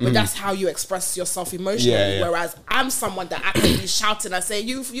 But that's how you express yourself emotionally. Yeah. Whereas I'm someone that I can be shouting and say,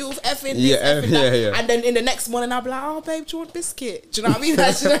 you effing this, effing that. Yeah. And then in the next morning I'll be like, oh babe, do you want biscuit? Do you know what I mean?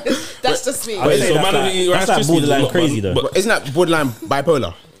 That's just me. That's like borderline crazy though. But isn't that borderline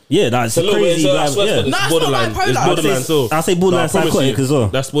bipolar? Yeah, that's crazy. It's borderline. It's borderline. So I say borderline psychotic as well.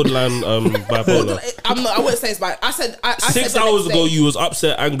 That's borderline bipolar. I wouldn't say it's bad. I said 6 hours ago you was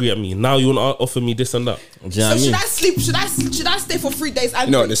upset, angry at me. Now you want to offer me this and that. So should I sleep? Should I stay for 3 days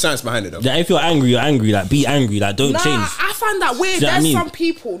angry? No, the science behind it though. Yeah, if you're angry, you're angry. Like, be angry. Like, don't change. I find that weird. There's some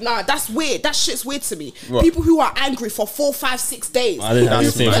people. That's weird. That shit's weird to me. What? People who are angry for 4, 5, 6 days. I didn't have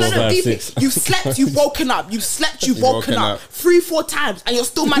to say 4, 5, 6. You slept, you've woken up. You slept, you've woken up 3, 4 times, and you're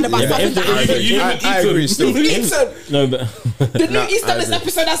still mad about something that I agree still. No, but the new Easterless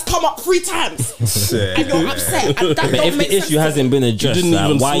episode has come up 3 times, and you're upset. And that if the issue hasn't been addressed,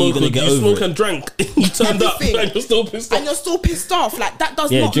 why are you gonna get over it? You smoke and drank. You turned up, and you're still pissed off. And you're still pissed off. Like that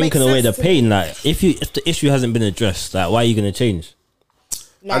does not make sense. Yeah, drinking away the pain. Like if the issue hasn't been addressed, like why are you gonna change?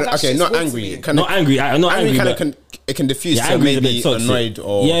 No, okay, not angry. Not angry. I'm not angry. It can diffuse to maybe annoyed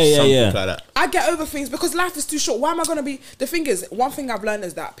or something like that. I get over things because life is too short. Why am I going to be... The thing is, one thing I've learned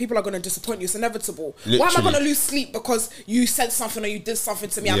is that people are going to disappoint you. It's inevitable. Literally. Why am I going to lose sleep because you said something or you did something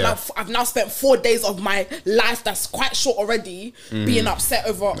to me? Yeah. I've now spent 4 days of my life that's quite short already being upset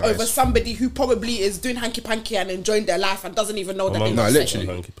over somebody who probably is doing hanky-panky and enjoying their life and doesn't even know that they're upset. Literally.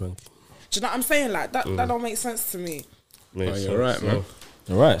 Hanky-panky. Do you know what I'm saying? Like, that don't make sense to me. You're right, man.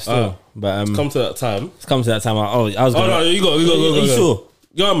 All right, still. But it's come to that time. I was going. No, you go. Are you sure?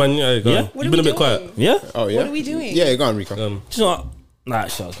 Go on, man. Yeah, go. Yeah? You've been a bit quiet. Yeah. Oh yeah. What are we doing? Yeah, go on, Rico. Do you know what? Nah,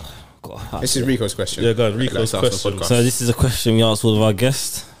 shut up. This is Rico's question. Yeah, go on. Rico's question. So this is a question we asked all of our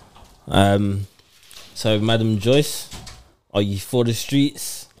guests. So Madam Joyce, are you for the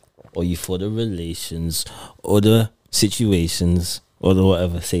streets, or are you for the relations, or the situations, or the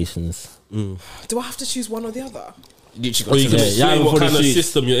whatever stations? Do I have to choose one or the other? Or you can explain what kind of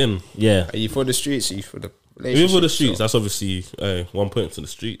system you're in. Yeah. Are you for the streets? Are you for the If you're for the streets, that's obviously 1 point to the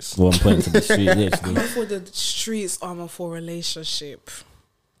streets. 1 point to the street. Am I for the streets or am I for relationship?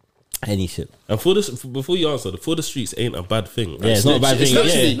 Any shit. And for this, before you answer, for the streets ain't a bad thing. Yeah, it's not a bad thing.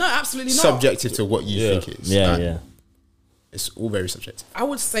 It's No, absolutely not. subjective to what you think it is. Yeah. It's all very subjective. I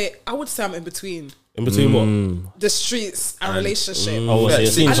would say I'm in between. In between what? The streets and relationship. Oh, so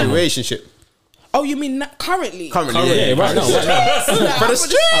you're seeing someone. Situationship. Oh, you mean currently? Yeah, right now. For the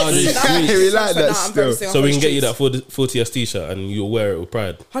streets. We like that still. So we can get you that 40S t-shirt and you'll wear it with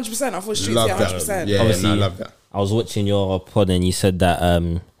pride. 100%. I'm for streets. Love Yeah, that. 100%. Yeah, Obviously, I love that. I was watching your pod and you said that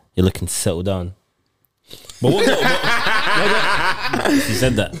you're looking to settle down. But what? You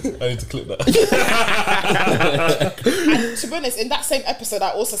said that. I need to clip that. And to be honest, in that same episode,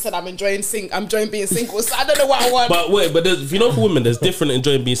 I also said I'm enjoying being single. So I don't know what I want. But wait, if you know, for women, there's different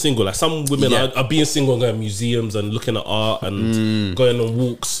enjoying being single. Like some women are being single and going to museums and looking at art and going on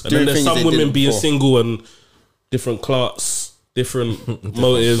walks. And Doing then there's things some they women didn't being before. single and different class, different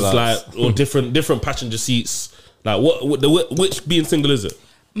motives, class. or different passenger seats. Like which being single is it?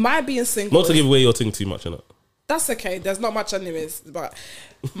 My being single. Not to give away your thing too much, innit? That's okay. There's not much anyways. But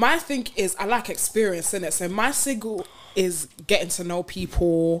my thing is I like experience in it. So my single is getting to know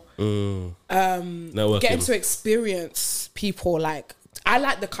people, Networking. getting to experience people. Like I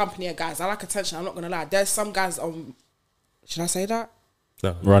like the company of guys. I like attention. I'm not gonna lie. There's some guys on. Should I say that?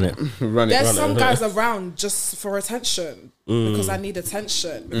 No. Run it. There's some guys around just for attention because I need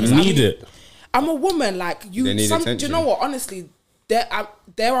attention. Because Need it. I'm a woman. Like you. They need Do you attention. know what? Honestly. There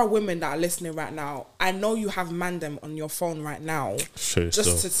are women that are listening right now. I know you have mandem on your phone right now True,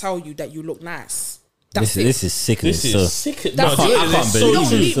 just still. to tell you that you look nice. That's This is sickening. This So is sick. That's No, it. do you know I what it can't is? believe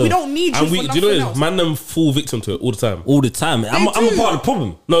So it. true. we don't need you And for do you know nothing what it is? else. Man, them fall victim to it all the time. all the time. I'm a do. part of the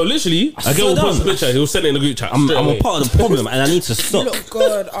problem. No, literally, a girl will swear post a down. picture, he'll send it in the group chat. I'm straight a away. part of the problem, and I need to You stop. look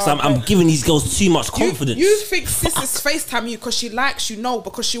good. So I'm giving these girls too much confidence. You think sis is FaceTime you because she likes you? No,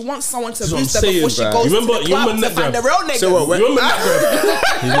 because she wants someone to That's what I'm boost her saying, before she bruh. goes Remember- to the you club remember to find the Neck real niggas. So what? Remember neck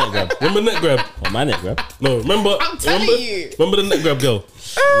grab? He's not grab. Remember neck grab? Oh, my neck grab. No, remember? I'm telling remember, you. Remember the neck grab girl?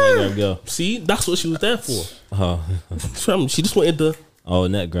 Neck grab girl. See, that's what she was there for. Oh, Fam, she just wanted the. oh,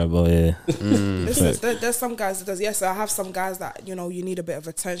 neck grab. Oh yeah. Listen, there's some guys that does. Yes, I have some guys that you need a bit of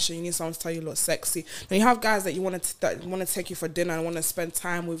attention. You need someone to tell you look sexy. Then you have guys that that want to take you for dinner and want to spend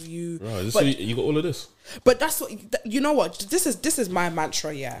time with you. Right, but, you got all of this. but that's what you know. What this is my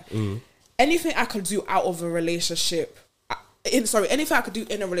mantra. Yeah. Anything I could do out of a relationship. Anything I could do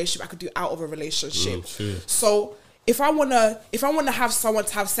in a relationship, I could do out of a relationship. True. So if I wanna have someone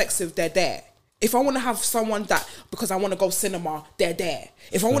to have sex with, they're there. If I want to have someone that because I want to go cinema, they're there.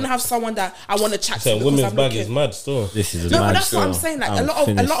 If I want to have someone that I want to chat to Saying because women's I'm bag looking, is mad still. This is no, mad but that's what I'm still. saying. Like I'm a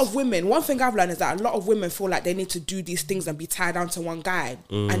finished. lot of women. One thing I've learned is that a lot of women feel like they need to do these things and be tied down to one guy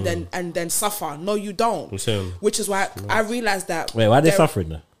and then suffer. No, you don't. I'm saying. Which is why I realized that. Wait, why are they there- suffering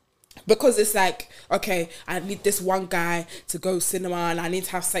though? Because it's like, okay, I need this one guy to go cinema and I need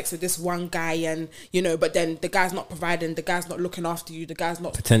to have sex with this one guy and, but then the guy's not providing, the guy's not looking after you, the guy's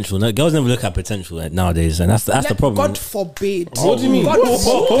not... Potential. No, girls never look at potential nowadays, and that's the problem. God forbid. What do you mean?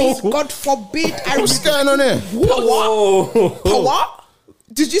 God forbid. What's going on here? What?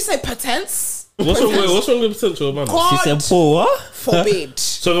 Did you say potence? What's wrong with potential, man? She God said, "Poor what?" forbid.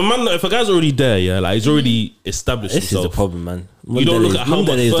 So if a guy's already there, yeah, like he's already established This is the himself. problem, man. You don't look at how much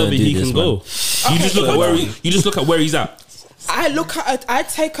further he can go. You just look at you just look at where he's at. I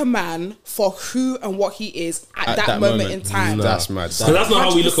take a man for who and what he is at that moment in time. That's mad. Because that's not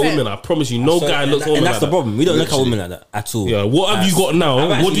how we look at 100%. women. I promise you, no guy looks at women and that's like the that. problem. We don't look at women like that at all. Yeah, what have you got now? I've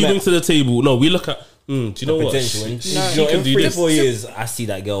What do actually you bring met- to the table? No, we look at. Do you know what? Potential. No. No, can in do 3 this. 4 years, I see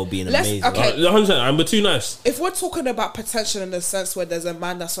that girl being Let's- amazing. okay. 100%. We're too nice. If we're talking about potential in the sense where there's a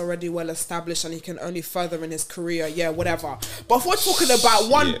man that's already well established and he can only further in his career, yeah, whatever. But if we're talking about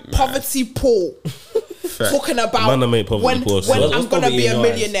one poverty poor, talking about Man that made poverty when poor, so I'm what's gonna poverty be in a your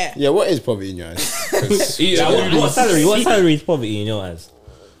eyes? millionaire. Yeah, what is poverty in your eyes? 'Cause What salary? What salary is poverty in your eyes?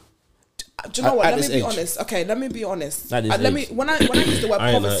 Do you know what? At Let me this be age. honest. Okay, let me be honest. At this Let me age. when I use the word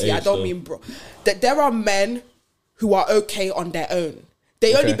I ain't that poverty, I age, don't though. mean bro. That there are men who are okay on their own.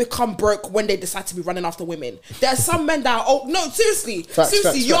 They only Okay. become broke when they decide to be running after women. There are some men that are seriously, Facts,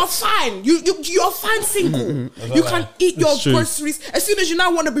 you're facts. fine. You're fine single. You can eat your It's true. groceries. As soon as you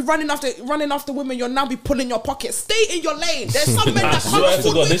now want to be running after women, you'll now be pulling your pocket. Stay in your lane. There's some men that can't Swear to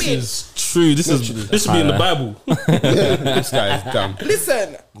afford God, women. this is true. This should be in the Bible. this guy is dumb.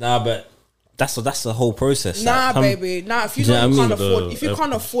 Listen. Nah, but that's the whole process. Nah, Like, come- baby. Nah, if you Do you know don't what I can't mean? afford, if you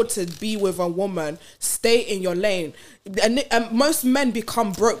can't afford to be with a woman, stay in your lane. And most men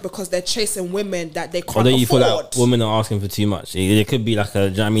become broke because they're chasing women that they can't Or don't you feel afford. like women are asking for too much? It could be like do you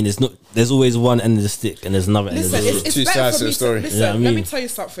know what I mean? There's always one end of the stick and there's another end of Listen, the stick. it's Two better sides for to me the story. to listen. You know what I Let me mean? tell you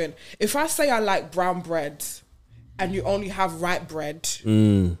something. If I say I like brown bread, and you only have white bread,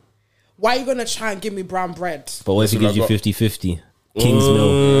 why are you gonna try and give me brown bread? But what if he That's gives what you I got. 50-50? King's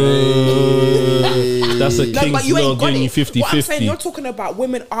Mill. That's a No, king's but you law ain't got giving you it. What I'm saying, 50-50. you're talking about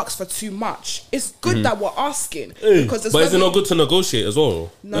women ask for too much. It's good that we're asking because But is it not good to negotiate as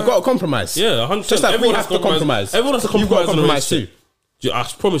well? You've got to compromise. Yeah, 100%. Just like we Everyone have to compromise. Everyone has to You've got compromise. to in a compromise relationship. I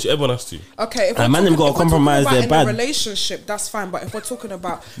promise you, everyone has to. Okay, if And man, them gotta compromise about their in bad. a relationship, that's fine. But if we're talking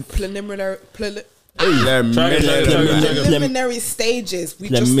about preliminary Plem- stages, we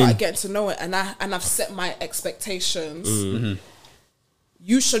Let just me- start getting to know it, and I've set my expectations.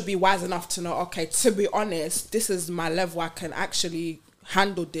 You should be wise enough to know. Okay, to be honest, this is my level. I can actually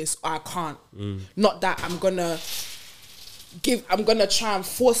handle this, or I can't. Not that I'm gonna try and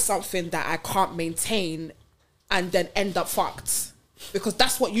force something that I can't maintain, and then end up fucked, because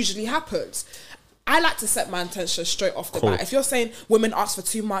that's what usually happens. I like to set my intention straight off the bat. If you're saying women ask for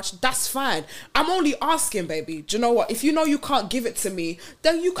too much, that's fine. I'm only asking, baby. Do you know what? If you know you can't give it to me,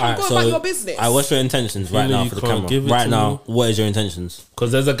 then you can go about your business. What's your intentions right know now you for the can't camera? give it Right to now, me. what is your intentions?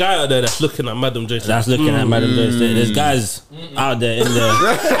 Because there's a guy out there that's looking at Madam J. That's looking at Madam Joyce. There's guys out there in there.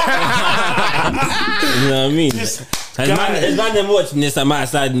 You know what I mean? There's man them watching this that might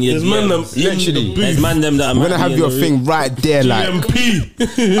slide in your There's man them DMs. Literally. There's man them that I'm gonna have your thing right there, like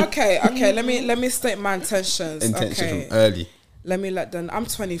MP. Okay. Let me state my intentions. intention Okay. from early. Let me let them. I'm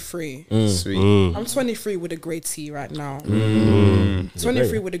 23. Sweet. I'm 23 with a grey tee right now.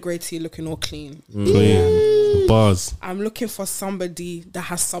 23 with a grey tee, looking all clean. Bang Bars. I'm looking for somebody that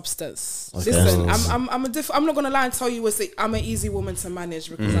has substance. Okay. Listen, I'm not gonna lie and tell you I'm an easy woman to manage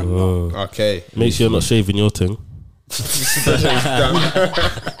because I'm not. Okay. Make sure you're not shaving your thing.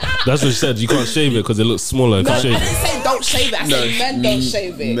 That's what she said. You can't shave it because it looks smaller if No, you I shave didn't it. say don't shave it. I said men don't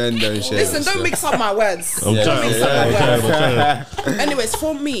shave it. Men don't shave. Listen, don't mix up my words. I'm trying. Anyways,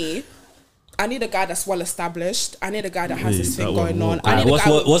 for me, I need a guy that's well established. I need a guy that has this that thing one going on. won't- I need a guy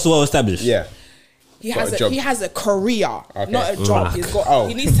What's well established? Yeah. he got has a job. he has a career, not a job. He's got. Oh.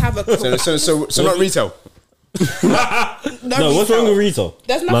 He needs to have a career. So not retail. No, what's wrong with retail?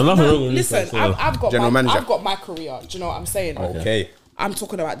 There's No, nothing nothing wrong with listen, retail, I've got General manager. I've got my career. Do you know what I'm saying? Okay. I'm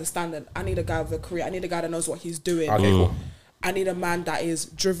talking about the standard. I need a guy with a career. I need a guy that knows what he's doing. Okay, cool. I need a man that is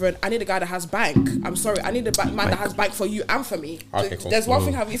driven. I need a guy that has bank. I'm sorry. I need a man that has bank for you and for me. Okay, cool. There's one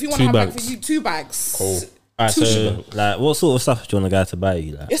thing. If you want to Two have bank bags. for you, 2 bags. Cool. Alright, Two so sugar. like, what sort of stuff do you want a guy to buy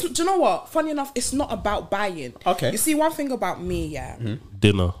you? Like, It's, do you know what? Funny enough, it's not about buying. Okay. You see, one thing about me, yeah.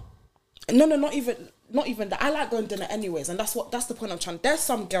 Dinner. No, not even that. I like going dinner anyways, and that's the point I'm trying. There's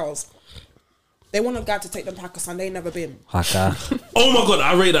some girls, they want a guy to take them to Hakkasan. They ain't never been. haka. Oh my god,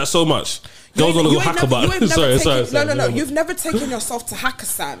 I rate that so much. Girls want to go hack about it. Sorry. No. You've never taken yourself to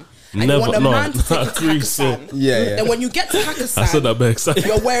Hakkasan. And Never, you want a no. man to take I you to agree, so. Hakkasan. Yeah. Then when you get to I said Hakkasan, that by excited.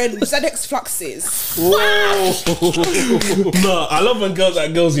 you're wearing ZX fluxes. No, I love when girls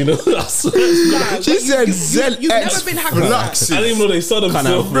at girls, you know. I swear. Nah, She but said you've never ZX been Hakkasan. fluxes. I didn't even know they saw them Can't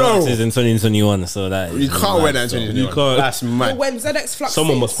still. have Bro. fluxes in 2021, so that You can't wear that in so. 2021. You can't. That's But mad. when ZX fluxes,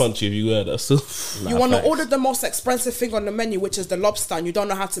 Someone must punch you if you wear that. So you want to facts. order the most expensive thing on the menu, which is the lobster, and you don't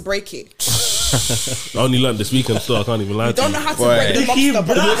know how to break it. I only learned this weekend, so I can't even lie You to don't you. know how to Boy. break the lobster, but you want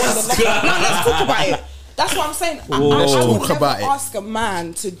the lobster. No, let's talk about it. That's what I'm saying. I would talk never about it. ask a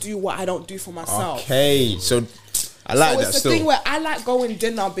man to do what I don't do for myself. Okay, so I like So that it's the still. thing where I like going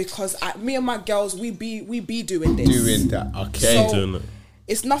dinner because me and my girls we be doing this. Doing that. Okay. So Doing it.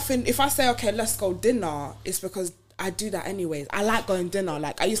 it's nothing. If I say okay, let's go dinner, it's because I do that anyways. I like going dinner.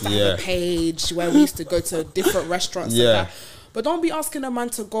 Like I used to have Yeah. a page where we used to go to different restaurants. Yeah. And that. But don't be asking a man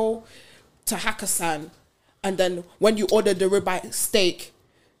to go to Hakkasan and then when you order the ribeye steak,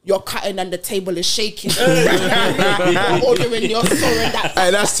 you're cutting and the table is shaking. You're ordering your sorry that.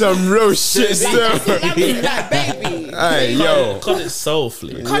 Hey, that's some real shit Like, still. that's what I mean, like, baby. Hey, yo. Cut it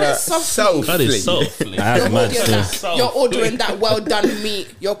softly. Cut it softly. Cut it softly. That's mad You're still. ordering, you're ordering that well done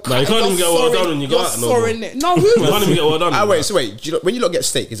meat. You're No, you can't even get well done when you go you're out no more. soaring it. No, You can't who? even get well done. Ah, wait, so wait. Do you, when you lot get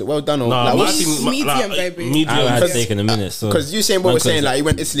steak, is it well done or Nah, like, my what's- thing- medium, baby. Medium. I had Because- steak in a minute. So Because you saying what we're saying, like you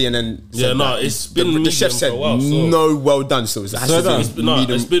went Italy and then Yeah, said no, that it's been the chef medium said for a while, so- no well done. So it has So to done. be No,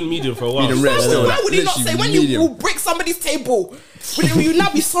 medium, it's been medium for a while. medium rare so- still. Why like, would he not say literally when you medium. will break somebody's table? Will you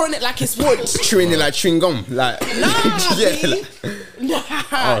not be soaring it like it's wood? chewing it like chewing gum, like Nah, yeah, B. like,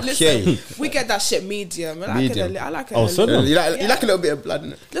 Nah, Okay. listen, we get that shit medium. I like Medium. it. I like it. Oh, so done. you like a little bit of blood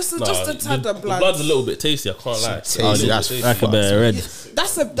in it. Listen, Nah, just a tad of the blood. blood's a little bit tasty. I can't lie. Tasty, It's a little that's bit tasty. like a bit of red.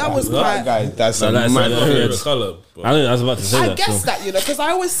 That was my. Guys, that's No, a that's mad a- My Red. favorite color. I know. I was about to say I that. guess so. that, because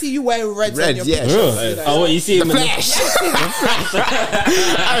I always see you wearing reds Red, on your yeah. pictures. Real? you know. Oh, what you see him in the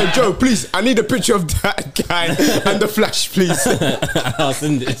Hey Joe, please, I need a picture of that guy and the flash, please. I'll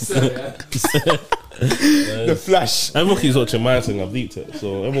send it. The flash. Everyone keeps watching my thing. I've leaked it,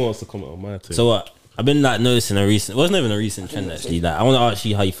 so everyone wants to comment on my thing. So what? I've been like noticing a recent. It wasn't even a recent trend actually. Like I want to ask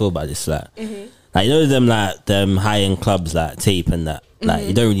you how you feel about this. Like, like you know them high end clubs like Tape and that. Like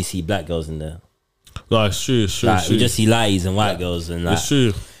you don't really see black girls in there. no, it's true. It's true. Like it's we true. just see lights and white girls and like It's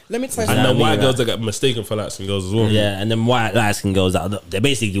true. Let me tell you And Yeah, then I mean, white like- girls that get mistaken for light skin girls as well. yeah, and then white light skin girls that they're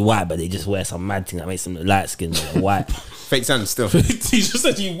basically white, but they just wear some mad thing that makes them look light skin white. Fake tan still. He just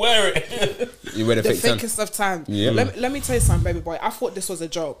said you wear it. You wear the the fake tan. fakest of time. Yeah. Let me tell you something, baby boy. I thought this was a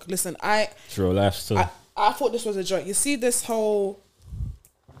joke. Listen, It's real life still. I thought this was a joke. You see this whole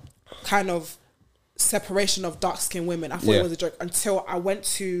kind of separation of dark skinned women. I thought Yeah. it was a joke until I went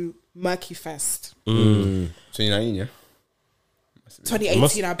to Murky Fest 2019, yeah.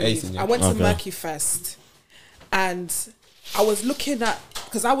 2018, I believe. 18, yeah. I went to Okay. Murky Fest and I was looking at,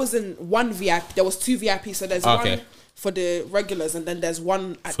 because I was in one VIP. There was two VIP, so there's Okay. one for the regulars and then there's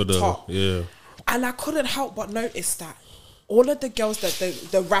one at For the the top. yeah. And I couldn't help but notice that all of the girls that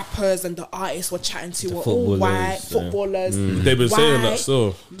the rappers and the artists were chatting to were all footballers, white yeah. footballers. They've been saying that white,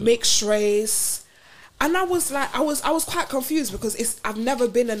 still. mixed race. And I was like, I was quite confused because I've never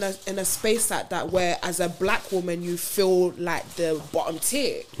been in a space like that where as a black woman you feel like the bottom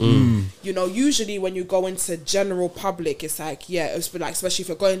tier. You know, usually when you go into general public, it's like, yeah, it's like, especially if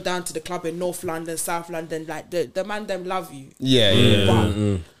you're going down to the club in North London, South London, like the man them love you.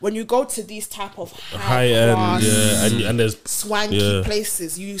 But when you go to these type of high end, and there's swanky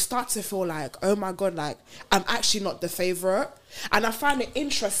places, you start to feel like, oh my God, like I'm actually not the favorite. And I find it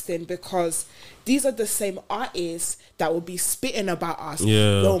interesting because these are the same artists that will be spitting about us.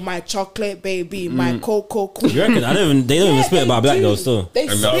 Oh, my chocolate baby, my cocoa queen. You reckon? They don't even spit about black girls still. They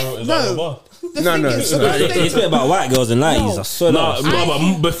spit, no. They spit about white girls and lighties. I swear.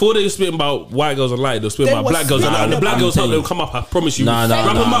 But before they were spitting about white girls and lighties, they were spitting about black girls and lighties. And the black girls help them come up. I promise you. Rap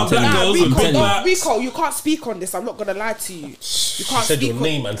about black girls and big backs. Rico, you can't speak on this. I'm not gonna lie to you. You can't said speak your on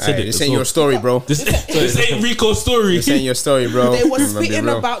name and said it. This ain't your story, bro. This ain't Rico's story. This ain't your story, bro. They were spitting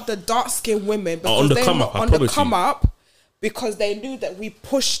about the dark skinned women because on the they come were up, I on the promise come you. up. Because they knew that we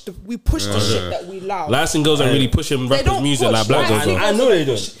pushed the shit that we love. Light-skinned girls aren't really pushing rappers' music like black girls. I know they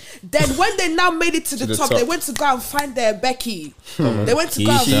don't. Then when they now made it to the top, they went to go and find their Becky. They went to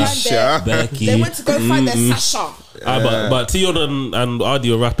go and find their Becky. They went to go and find their Sasha. But Tion and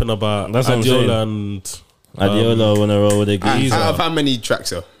Ardy are rapping about That's what I'm saying. Adiola and Adiola wanna roll with the geezer. Out of how many tracks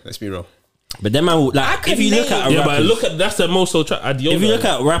though? Let's be real. But then man, like if you look at rappers, that's the most sold track. Adiola. If you look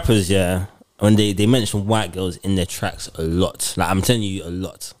at rappers, when they mention white girls in their tracks a lot. Like I'm telling you, a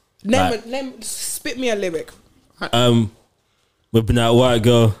lot. Spit me a lyric. Whipping that white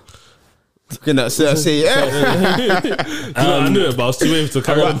girl. I say I knew it, but I was too wavy to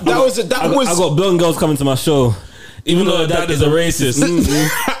carry on. That was. I got blonde girls coming to my show. Even though dad is a racist.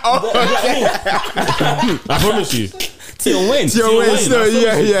 I promise you. Tion Wayne.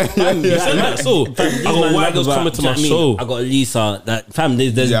 Yeah. So I got white girls coming to my show. I got Lisa. That fam,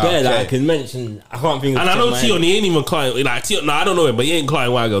 there's bare that I can mention. I can't think. And I know Tion, he ain't even climbing. Like Tion, I don't know him, but he ain't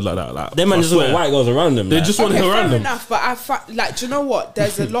climbing white girls like that. Like them man just want white girls around them. They just want him around them. Enough, but do you know what?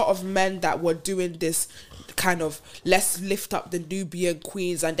 There's a lot of men that were doing this kind of let's lift up the Nubian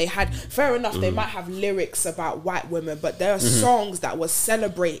queens, and they had fair enough. They might have lyrics about white women, but there are songs that were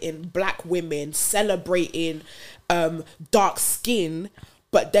celebrating black women, celebrating dark skin,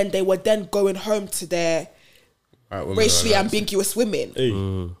 but then they were then going home to their racially ambiguous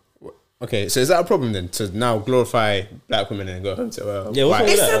women. Okay, so is that a problem then to now glorify black women and go home to white?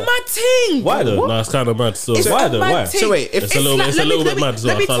 It's a mad thing. Why though? No, it's kind of mad. So why though? Why? So wait, if it's a little bit mad.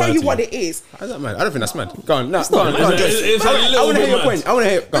 Let me tell you what it is. How's that mad? I don't think that's mad. Go on, no, It's a little bit mad. I want to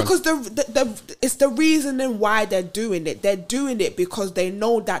hear it. Because it's the reasoning why they're doing it. They're doing it because they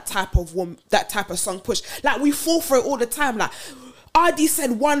know that type of song push. Like we fall for it all the time. Like Ardy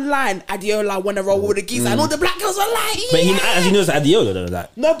said one line, Adiola wanna roll with the geese, and all the black girls are like, yeah. But he actually knows Adiola though.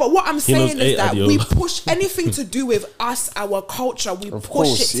 Like no, but what I'm saying is that Adiola. we push anything to do with us, our culture. We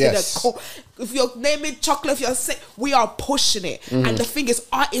push it to the core. If you're naming chocolate, if you're sick, we are pushing it. And the thing is,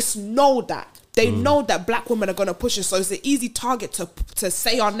 artists know that. They know that black women are going to push it, so it's an easy target to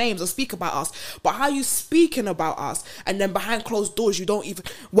say our names or speak about us. But how you speaking about us, and then behind closed doors, you don't even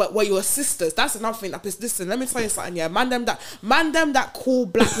we're your sisters. That's another thing. Listen, let me tell you something. Yeah, man, them that call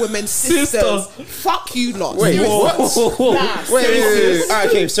black women sisters. Fuck you lot. Wait, what? Wait.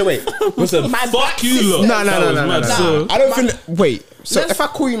 Okay, so wait. Listen, fuck you lot. No. I don't think. Wait. So if I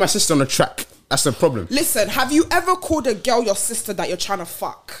call you my sister on a track, that's the problem. Listen, have you ever called a girl your sister that you're trying to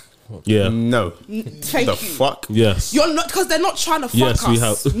fuck? Yeah. No. Thank the you. Fuck? Yes. You're not, because they're not trying to fuck Yes, us. we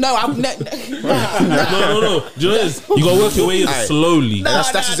have. No, I'm No. Do you know this? You gotta work your way in slowly.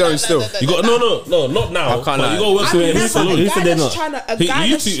 That's his own still. You got no, not now. I can't But lie. you gotta work your way in slowly. Who said they're not?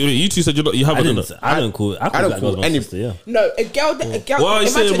 You two said you haven't done it. I don't call black girls my any- sister. Yeah. No, a girl. Why are you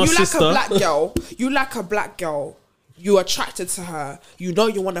saying Imagine my you sister? like a black girl. You like a black girl. You're attracted to her. You know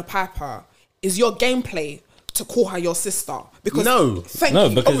you want to pipe her. Is your gameplay to call her your sister? Because No. thank No,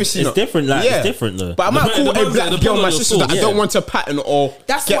 you. because Obviously it's not. different. Like Yeah. it's different though. But I might call a Depends black on girl my your sister that I source. don't want to pattern or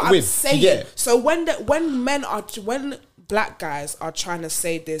That's get what I'm with. saying. Yeah. So when black guys are trying to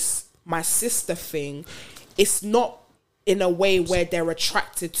say this my sister thing, it's not in a way where they're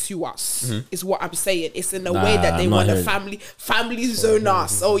attracted to us, is what I'm saying. It's in a way that they I'm not want to hearing family zone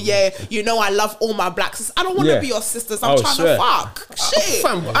us. Oh yeah, you know I love all my black sisters. I don't want to Yeah. be your sisters. I'm trying swear. to fuck. Shit.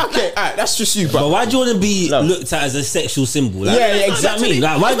 Fam, okay, alright, that's just you, But bro. why do you want to be looked at as a sexual symbol? Like, Yeah, you know what I exactly. mean?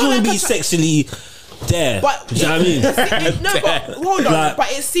 Like, why do you want to be Like, sexually there? But Do you know what I mean? no, but hold on. Like-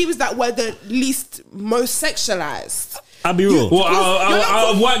 but it seems that we're the most sexualized. I'll be real. Well,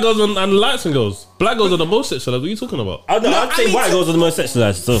 out of white girls and light skin girls. Black girls are the most sexualized. What are you talking about? I'd say white girls are the most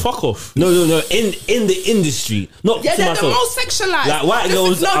sexualized. So. Fuck off. No. In the industry, not Yeah, to they're myself. the most sexualized. Like white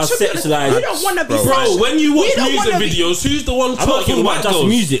girls are sexualized. We don't want to be Bro, when you watch We don't music wanna be- videos, who's the one I'm not talking talking about white just girls?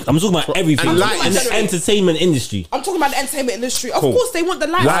 music. I'm talking about everything. And in lights. the entertainment industry. I'm talking about the entertainment industry. Of Cool. course, they want the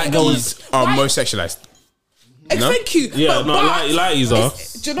light. Black girls are most sexualized. No? Thank you. Yeah, no, lighties are.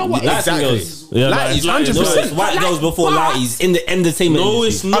 Do you know what? Light Exactly. girls. Yeah, Lighties, lighties, 100%. No, it's white girls before lighties in the entertainment No, industry.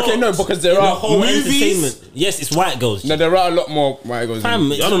 it's not. Okay, no, because there The are whole movies. entertainment. Yes, it's white girls. No, there are a lot more white girls. Fam,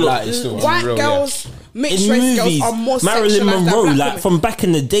 than I don't know. lighties still. White Real, girls, mixed In race girls movies, are more Marilyn sexualized than Monroe, black like women. from back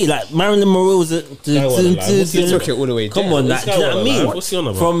in the day, like Marilyn Monroe was a. He took it all the way Come down. on, like, do you know what I mean? What's he on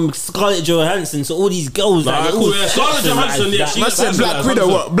about? From Scarlett Johansson to all these girls, Nah, like, they're cool, all yeah, Scarlett sexualized Johansson, yeah, like she- that. I said Black Sexualized, Widow.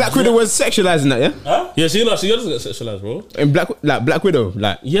 100%. What? Black Widow was sexualizing that, yeah? Yeah, she doesn't get sexualized, bro. In Black Widow,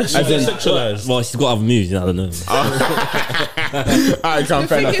 like Yes, as she in- gets sexualized. Well, she's got other moves, I don't know. I can't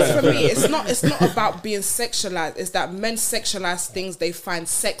The thing is, for me, it's not about being sexualized. It's that men sexualize things they find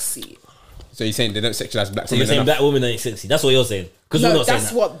sexy. So you're saying they don't sexualize black So you're women saying enough? black women ain't sexy? That's what you're saying? Because we're No, not saying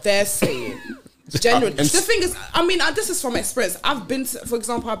that's that. what they're saying. Genuinely. And The thing is, I mean, this is from experience. I've been to, for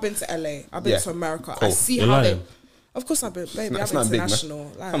example, I've been to LA. I've been Yeah. to America. I Cool. see You're how they. lying. Of course, I've been, baby. That's I'm not big, man.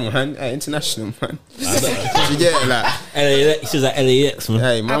 international. Like, Come on, man. Hey, international, man. You get it, like, LAX, she was at LAX, man.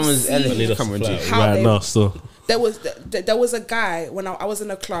 hey, man I've was seen- LA. Come on, G. How Right they- now, so. there was a guy when I was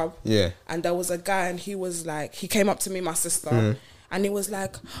in a club. Yeah. And there was a guy, and he was like, he came up to me, my sister, Mm. and he was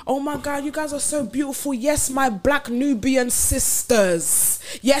like, "Oh my God, you guys are so beautiful. Yes, my black Nubian sisters.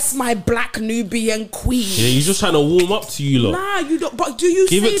 Yes, my black Nubian queen." Yeah, you're just trying to warm up to you lot. Nah, you don't. But do you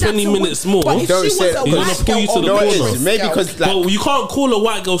Give say it that 20 to minutes women? more. But if Don't she say was it. a He's white gonna pull girl you to or the No, it corner. mixed is. Maybe girl- because like Well, you can't call a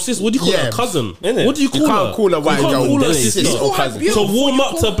white girl sis. What do you call Yeah. her? Cousin? Innit? What do you call you her? can't call a white You can't girl call her sis sister. or cousin. To Beautiful, warm you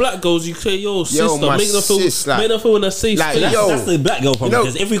up call- to black girls, you say, yo, sister, my make them feel, sis, like- make them feel in a safe like, space. yo. That's the black girl problem. You know-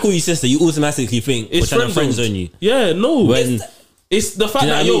 Because if we call you sister, you automatically think we're It's trying to friend zone. zone you. Yeah, no. When It's the fact Do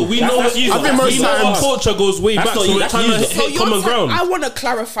you know that, what I yo, mean? we That's- know that's you. I think most we know our times- culture goes way That's back, not so you, we're that's trying to you. So hit common ground. I want to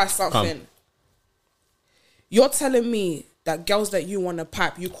clarify something. You're telling me that girls that you want to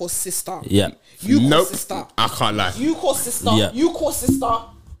pipe, you call sister. Yeah. You call Nope. sister. I can't lie. You call sister. Yeah. You call sister.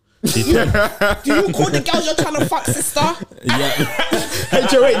 Do you call the girls you're trying to fuck sister? Yeah.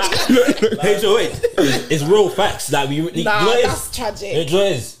 HOH. HOH. It's real facts that we. Nah, you know what it that's is? tragic. You know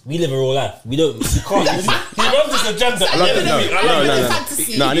what it is? We live a real life. We don't. We can't. listen. He loves this agenda. I love it. No,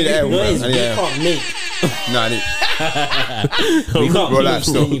 Fantasy. no, I need the air. You know what it is? I We need the air. can't make. No, I need. We can't Real make life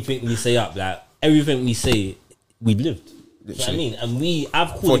still. anything we say up. Like everything we say, we've lived. You know what I mean? And I've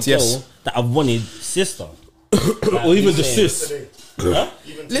called 40 a yes. girl that I've wanted sister. Or even just sis.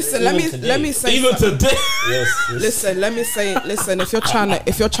 Listen, let me say. Even something. today. Yes. Listen, let me say. Listen, if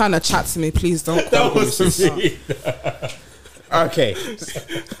you're trying to chat to me, please don't. That was me. Okay.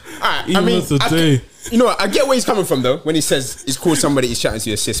 Alright, I Even mean, today. you know what? I get where he's coming from though when he says he's called somebody he's chatting to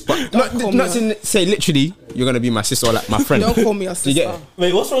your sis, but not call not me to say literally you're gonna be my sister or like my friend. Don't call me your Do you get sister. it?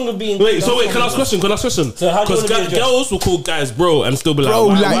 Wait, what's wrong with being? Wait, so can I ask a question? So how do you Because wanna be addressed? girls will call guys bro and still be like, Bro,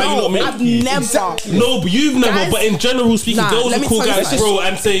 why, like- why you No, not I've making never. No, but you've never. Guys- But in general speaking, Nah, girls let will me call tell you guys this. bro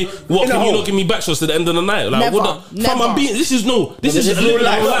and say, "What In a can you hole. not give me back shots at the end of the night?" Like, Never, what the, fam, never. I'm being. This is real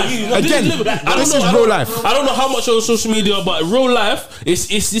life. Again, this is real life. I don't know how much on social media, but real life, this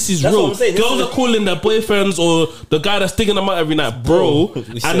is That's real. what I'm saying. Girls are calling their boyfriends or the guy that's digging them out every night, bro, We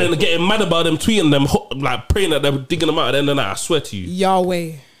and said- then getting mad about them, tweeting them, like praying that they're digging them out at the end of the night. I swear to you,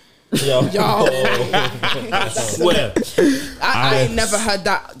 Yahweh. Yo. I swear. I ain't never heard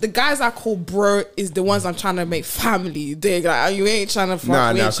that. The guys I call bro is the ones I'm trying to make family. Dig, like you ain't trying to fuck.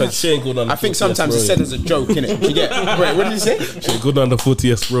 Nah, we nah, ain't trying- because She ain't good on the I think 40s, sometimes bro, it's said as a joke, innit? You get? Wait, what did you say? She ain't good on the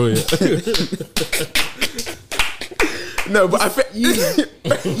 40s, bro. Yeah. No, but I think you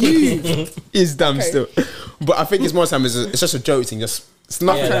is dumb Okay. still. But I think it's more time it's just a joke thing. Just it's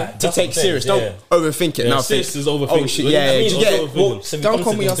nothing Yeah, to that's what take I'm saying, serious. yeah. Don't overthink it. Yeah, Now sis think, is overthinking. oh shit, What do yeah, you yeah, mean do you get it? overthinking? Well, so we Don't come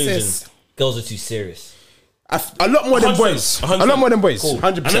call to me the your conclusion, sis. Girls are too serious. A lot more than 100%, boys. A 100%. lot more than boys. Cool.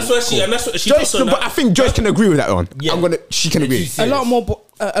 100%. And that's where she, and that's what she Joyce, puts on but that. I think Joyce can agree with that one. Yeah. She can agree. too a lot more.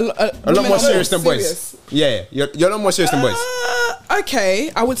 A lot women more are serious than boys. serious. Yeah, you're a lot more serious than boys.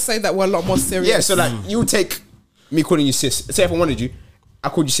 Okay, I would say that we're a lot more serious. Yeah, so like you take me calling you sis. Say if I wanted you, I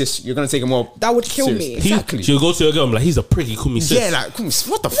called you sis. You're gonna take it more. That would kill serious. me. Exactly. She'll go to her girl and be like, he's a prick, he called me sis. Yeah, like come on,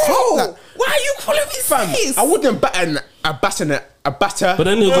 what the Bro, fuck? Like, why are you calling me fam, sis? I wouldn't batter a batter. But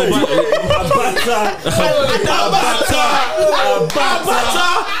then he'll go back.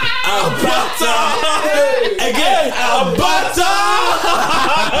 Again, a butter.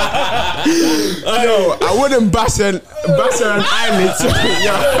 Yo, I wouldn't bash an eyelid.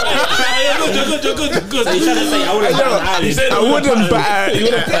 You're good. So you trying to say I wouldn't bat an eyelid? said- I wouldn't bat an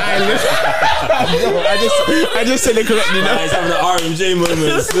eyelid. I just said it correctly now. He's having an RMJ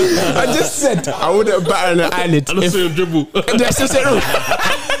moments. I just said I wouldn't bat an eyelid. I don't see him dribble. That's just it.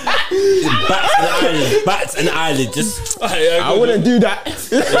 Bats an eyelid. Just I wouldn't do that.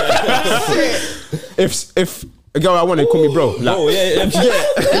 If a girl I wanted call me bro, like, oh yeah.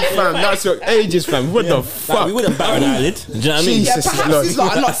 fam, that's your ages, fam. What the Like, fuck? we wouldn't bat an eyelid. Do you know what I mean? Yeah, Jesus perhaps Lord. it's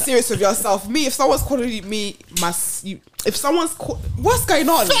like I'm not serious with yourself. Me, if someone's calling me if someone's what's going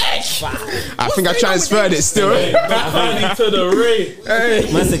on? I think I transferred it still. Back to the ring.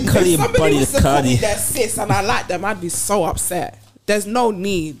 Man said, "Cuddy Somebody buddy was is to call me Cardi." their sis and I like them, I'd be so upset. There's no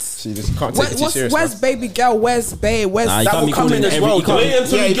need. She just can't take it too serious. Where's baby girl? Where's bae? Where's Nah, you that can't will be come calling in as every- well? you can't- Wait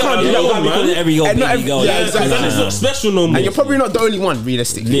until Yeah, you you get can't a do that, girl, Can't be calling man. every girl And not baby every- girl. yeah, exactly. Then it's not special no more. And you're probably not the only one,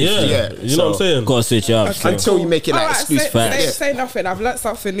 realistically. Yeah, you know what I'm saying? Gotta switch it up. Until you make it like Alright, exclusive. say nothing. I've learnt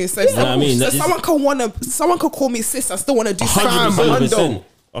something new. So, I mean, that is- someone can call me sis. I still want to do something. 100%.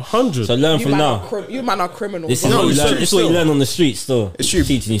 100. So learn from now. You man are criminals. This is No, what you it's learn. true, This is what you still. learn on the streets, though. It's true.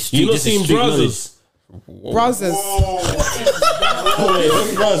 Teaching you street. You not this is seen street knowledge. brothers? Brothers. Wait,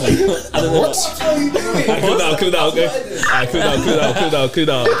 what's brothers? I don't know. Cool it down, okay? Alright, cool it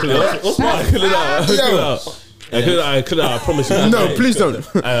down. I promise you. No, please don't.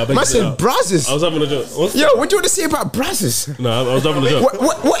 I Man said brazzers. was having a joke. What's Yo, what do you want to say about brazzers? No, I was having a joke.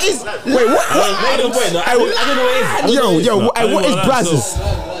 What is? Wait, what? I don't know what it is. Yo, I what is don't know brazzers?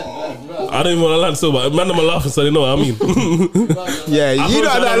 I don't even want to land so, but man, I'm laughing, so they know what I mean. Yeah, you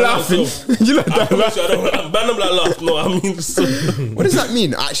know that laughing. You know I that promise you, I laughing. don't. Man, I'm like laughing. No, I mean, so, What does that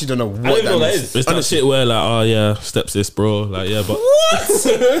mean? I actually don't know I don't what even know what that that means. is. it's that shit where like, oh yeah, stepsis, bro. Like yeah, but What's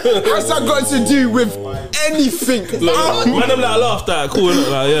that got to do with anything? man, I'm like laughed at. Cool,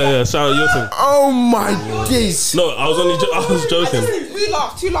 like yeah. Shout out your thing. Oh my days. No, I was joking. Who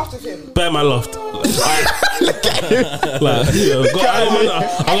laughed? Who laughed at him? Bear man laughed. Look at him. Like, yeah, I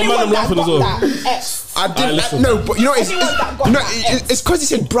got man, I'm laughing as well. I didn't. listen. No, but you know, Anyone that got that it's because he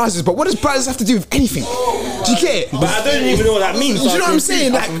said brazzers. But what does brazzers have to do with anything? Do you get it? But I don't even know what that means. Do you know what I'm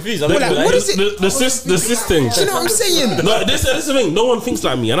saying? Like, I'm confused. I don't like, know what that is it? The sis thing. Do you know what I'm saying? No, this is the thing. No one thinks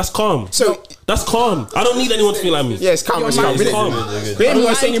like me, and that's calm. So That's calm. I don't need anyone to think like me. yeah, it's calm. It's calm. It's calm. We ain't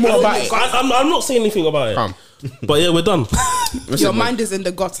gonna say any more about it. I'm not saying anything about it. Calm. But yeah, we're done. Your mind is in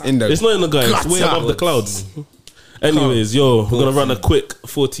the gutter. In the It's not in the guy. It's way Gutter. above the clouds. Anyways, yo, we're gonna run a quick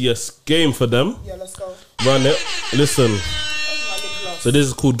 40s game for them. Yeah, let's go. Run it. Listen. So this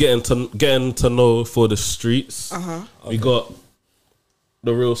is called getting to know for the streets. We got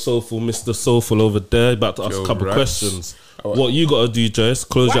the real soulful Mr. Soulful over there about to ask a couple right. questions. What you gotta do, Joyce?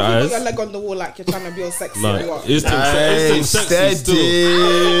 Close Why your have you eyes. got your leg on the wall like you're trying to be all sexy? Nah, or what? it's sexy still. steady.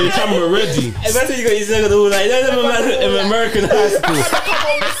 The camera ready. Imagine you got his leg on the wall like that. In American high school. Come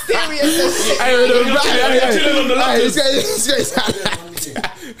on, mysterious and shit. Chilling on the lockers.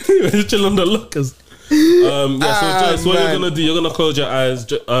 Chilling on the lockers. So Joyce, what man. you're gonna do? You're gonna close your eyes.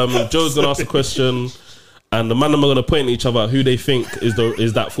 Joe's gonna ask a question, and the man them are gonna point at each other who they think is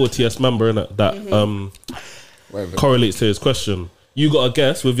that 40s member innit? That correlates to his question. You got to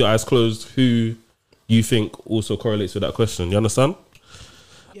guess with your eyes closed who you think also correlates with that question. You understand?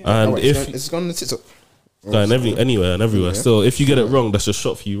 And if It's gone on the TikTok. anywhere and everywhere. So if you get it wrong, that's a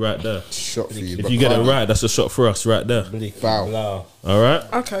shot for you right there. Shot for you. If you get it right, that's a shot for us right there. Wow. All right.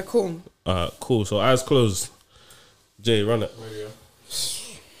 Okay, cool. Cool. So eyes closed. Jay, run it.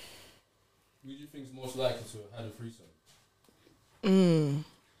 Who do you think is most likely to have had a threesome?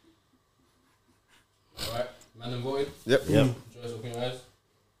 Alright, man and voted. Yep. Joyce, open your eyes.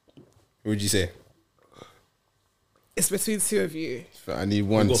 What would you say? It's between two of you. I need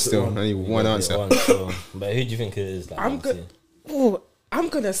one still. I need one answer. But who do you think it is? Like, I'm good. Oh, I'm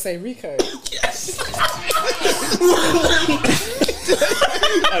gonna say Rico.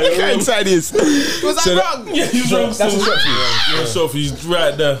 Inside is. Was I wrong? Yeah, he's wrong. That's a shot for you. Yeah, shot for you. He's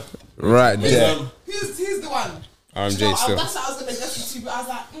right there. Right there. Who's the one? RMJ still. That's what I was gonna guess you too, but I was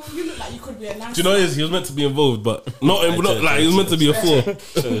like, you look like you could be a nice. Do you know what it is? He was meant to be involved, but not like he was meant to be a 4.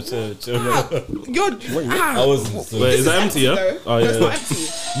 I wasn't. Wait, is that empty? Yeah. though. Oh yeah. It's yeah.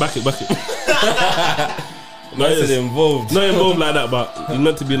 not empty. Back it. No, it's involved. not involved like that, but he's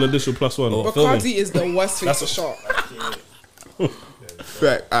meant to be an additional +1. Bacardi is the worst thing to shot.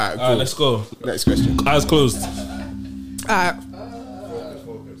 Right. Alright, cool. Let's go. Next question. Eyes closed.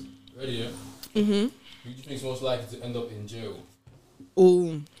 Ready, yeah? Who do you think is most likely to end up in jail?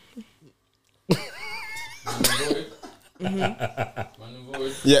 Ooh. Man and voted. Man and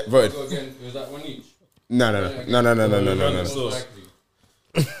voted. Yeah, voted. Go again. Was that one each? No. Most likely.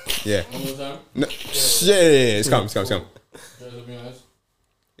 Yeah. One more time. No. Yeah. It's come. Guys, look me in the eyes.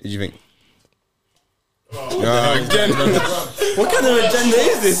 What do you think? Again. What kind of agenda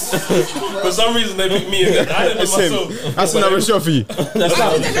is this? For some reason, they picked me again. I didn't know It's him. myself. That's another shot for you. I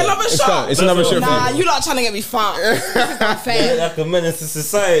can take another shot. It's another shot Nah, for you. you lot are trying to get me fucked. This is not fair. Like a menace to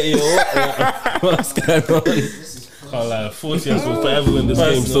society or what? What's going on? Can't lie, 40 years will forever win this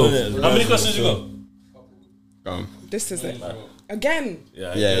game. So, Personal, how many questions you got? This is it. Again.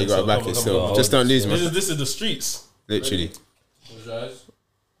 Yeah, you got so to back come it on, still. come on. Just don't lose, man. This is the streets. Literally. Close your eyes.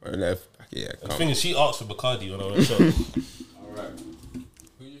 Right, left. Back it, yeah, The come. thing is, she asked for Bacardi when I went shot. Alright.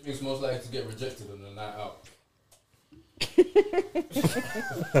 Who do you think's most likely to get rejected on a night out?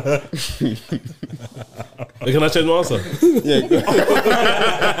 Can I change my answer? Yeah, go.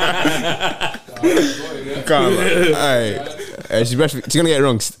 Come. Alright. She's gonna get it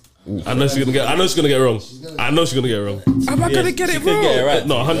wrong. I know she's gonna get. I know she's gonna get it wrong. I know she's gonna get it wrong. Am I gonna get it Could get it wrong? right.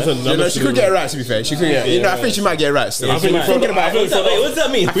 No, 100%. You know, she could get it right. To be fair, she could get. You know, I think she might get it right. Still. I think Wait, we thrown what does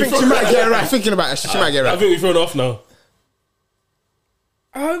that mean? She might get it right. Thinking about it, she might get it I right. think we thrown it off now.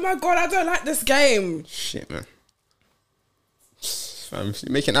 Oh my god, I don't like this game. Shit, man. Fam, she's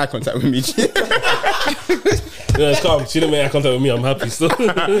making eye contact with me. Yeah, it's calm. She didn't make eye contact with me. I'm happy still. Who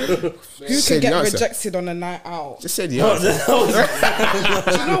Say can the get answer. rejected on a night out? Just say the answer.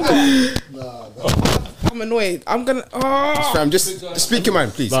 Do you know what? I'm annoyed. I'm gonna. Oh. Fam, just speak your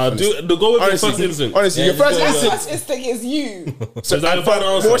mind, please. Nah, Honestly. go with your first Honestly, instinct. honestly, your first My instinct. first instinct is you. So, Is that your final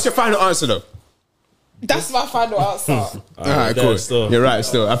answer? What's your final answer, though? That's my final answer. Alright, there, cool. still. You're right,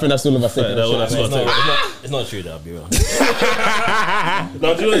 still. I think that's all of us taking. That's what I take. It's not true, though, I'll be real.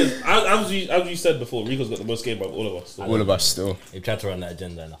 No, do you know what? As you said before, Rico's got the most game of all of us. So. All of us still. They tried to run that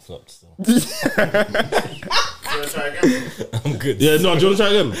agenda and I flopped still. Try again. I'm good. Yeah, no, do you want to try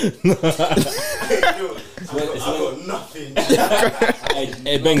again?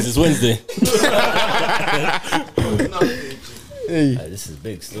 Hey, Bangs, it's Wednesday. Hey. This is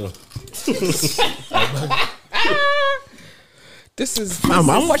big still. This is Fam,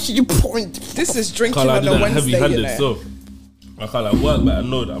 how much did you point? this is drinking Can't lie, I on do a that Wednesday. You heavy-handed, know? so I can't like work, but I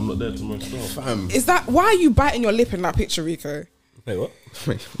know that I'm not there tomorrow. So. Fam. Is that why are you biting your lip in that picture, Rico? Wait, what?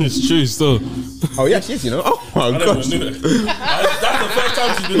 It's true, still. Oh, yeah, she is, you know. Oh, my I never gosh. knew that. That's the first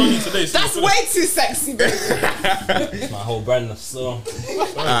time she's been on you today. So That's way too sexy, baby. My whole brand still.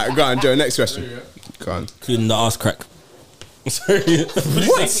 Alright, go on, Joe. Next question. Go on. Including the ass crack. Sorry.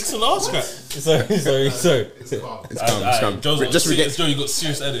 What? It's an ass crack. Sorry. It's calm, it's calm. Joe's got Just serious, forget. Joe, you got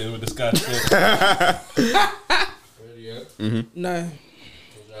serious editing with this guy. So. Ready, yeah? No.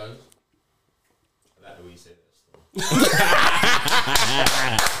 Close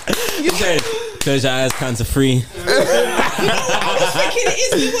your eyes. Close your eyes, cancer free. I was thinking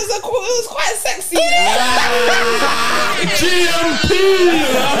it was quite sexy.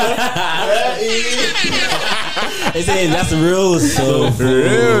 They saying that's real, so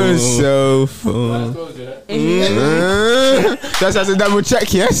Real so fun. Close, yeah? Just has a double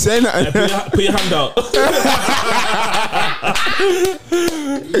check, yeah? Say nothing. Put your hand out.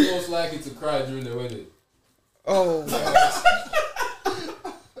 Who's most likely to cry during the wedding? Oh,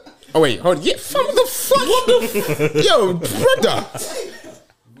 Oh, wait, hold on. Yeah, fam, what the fuck? What the Yo, brother.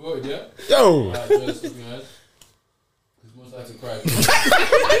 Voted, yeah? Yo. Alright, just look in your eyes. Who's most likely to cry?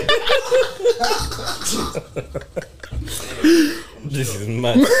 this is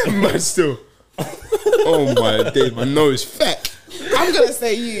mad. Man, still. Oh, my days. My nose fat. I'm gonna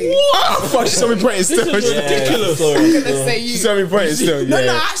say you. Oh, fuck, she saw me pointing still. I'm gonna say She you. saw me pointing still, No,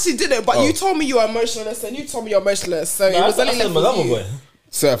 yeah. I actually didn't. But you told me you were emotionless, and you told me you're emotionless. So it was only left lover for you. boy.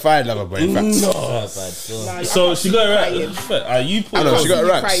 Certified lover boy, in fact. Nah, you So she got it crying. right. You put I know, she got it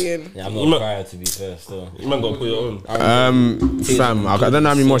right. Crying. Yeah, I'm not a crier to be fair. Still, You man got to put your own. Fam, I don't know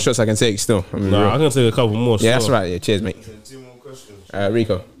how many more shots I can take still. I mean, Nah, real. I'm gonna take a couple more. Yeah, that's still. right. Yeah, cheers, mate.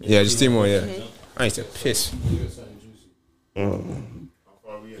 Rico. Yeah, just 2 more, yeah. I need to piss.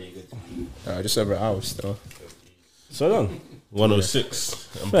 Just over an hour still. so long. 106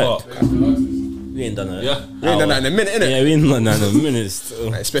 and Right. Park. We ain't done that. Yeah. We ain't done that in a minute, innit? Yeah, we ain't done that in a minute.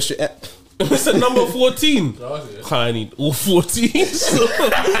 Still. Like, special ep. It's at number 14. I need all 14. So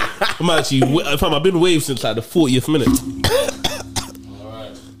I'm actually, fam, I've been waved since like the 40th minute.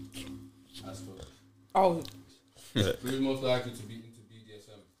 Alright. That's good. Oh, Who's most likely to be into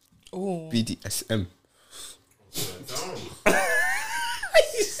BDSM? oh. BDSM.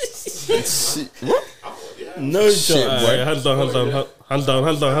 No Shit, shot. boy. Hands down.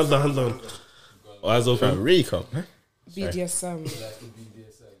 Eyes open. Rico. BDSM. That's the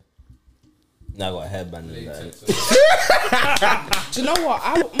BDSM. Now I got a hairband and that. Do you know what?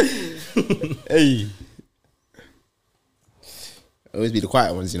 Hey. Always be the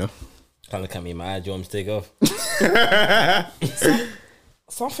quiet ones, you know. Can't look at me in my eye. Do you want me to take off?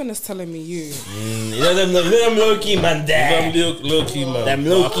 Something is telling me you. You know them low key man there. Low key man. Them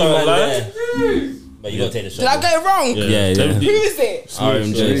low key man there. But you don't take the shot. Did I get it wrong? Yeah. Who is it?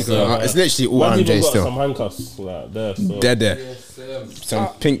 RMJ. It's literally all Man's even RMJ got still. some handcuffs like there. So. Dead there. Some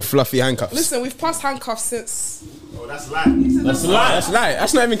pink fluffy handcuffs. Listen, we've passed handcuffs since. That's light. That's light.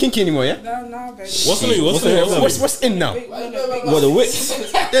 That's not even kinky anymore, yeah? No, baby. What's new? What's new? What's in now? What, the whips?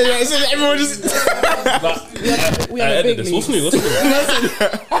 Yeah, everyone just. We are the big What's new? leagues.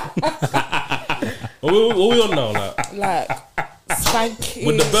 What we on now? Like spanking.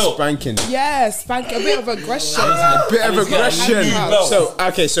 With the belt. Spanking. Yeah, spanking. A bit of aggression. Bit of aggression. So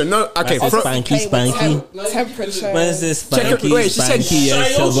okay. Spanky. Temperature. When is this Check it. spanky? Wait, she said. Spanky,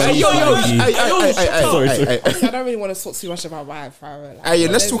 yes, Hey, I don't really want to talk too much about my family. Hey,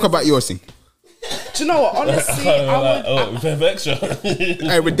 let's talk about yours thing. Do you know what? Honestly, I would. Bit of extra.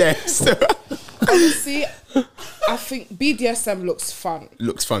 Hey, we're there. Honestly, I think BDSM looks fun.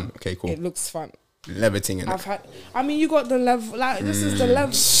 Looks fun. Okay, cool. It looks fun. Leviting and I've had. I mean, you got the level. Like this is the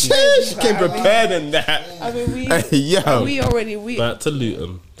level. she came prepared in that. I mean, we already. Back to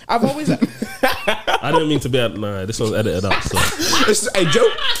Luton. I've always. I didn't mean to be at. Nah, this one's edited up. So. Hey, Joe,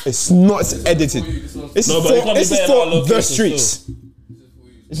 it's not edited. This No, but it can't be is better for than our the location streets.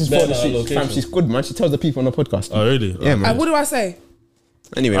 This is for Better the than our streets. location. Fam, she's good, man. She tells the people on the podcast. Oh really? Yeah, man. What do I say?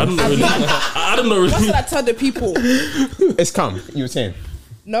 Anyway, I don't know really. I don't know What really. did I tell the people? it's calm. You were saying.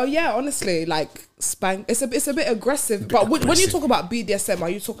 No, yeah, honestly, like spank. It's a bit aggressive. But when you talk about BDSM, are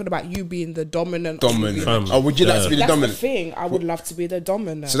you talking about you being the dominant? Dominant. Fam, Oh, would you like to be the That's dominant? the thing. I would love to be the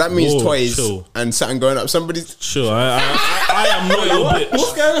dominant. So that means Whoa, toys chill. and something going up. Somebody's Sure, I am not your bitch.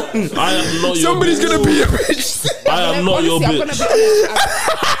 What's going on? I am not your somebody's bitch. gonna be a bitch. I am not your Honestly, I'm bitch. gonna be honest.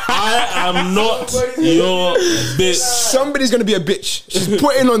 I am not your bitch. Somebody's gonna be a bitch. She's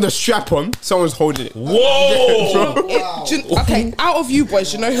putting on the strap on. Someone's holding it. Whoa! Okay, out of you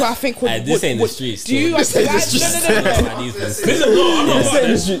boys, you know who I think would. This ain't the would- streets. Do you? This ain't the No, streets. no. Listen, no, I'm not part of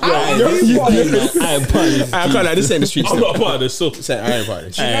this. Out of you boys, I can't lie. This ain't the streets. I'm not part of this. So, I ain't part of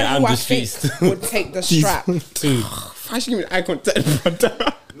this. you know I'm who I the think streets. would take the strap. Why should you give me eye contact,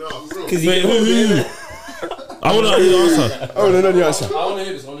 brother? wait, who? I want to hear the answer. Oh no, the answer. I want to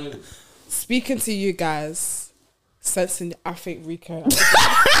hear this. Speaking to you guys, sensing, I think Rico.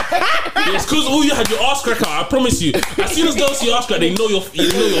 It's because all you had your ass crack out. I promise you. As soon as girls see your ass crack, they know you're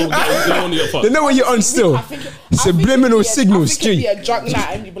on your fuck. They know when you're on still. Subliminal signals, I think it'd be G. a drunk night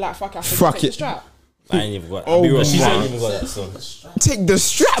and you'd be like, fuck, I think Fuck take the it. strap. I ain't even got. Oh, I'll be real. she's I in- ain't even got that song. Take the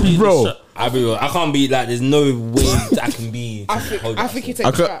strap, bro. I'll be real. I can't be like. There's no way that I can be. I think you take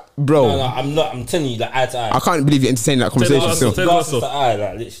I the can't, strap. bro. No, I'm not. I'm telling you, like eye to eye. I can't believe you entertained that conversation us- still. tell Glasses to eye,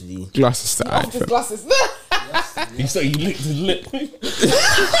 like literally. Glasses to eye. His glasses. He said he licked his lip.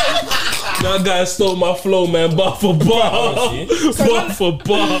 That guy stole my flow, man. Bar for bar. Bar for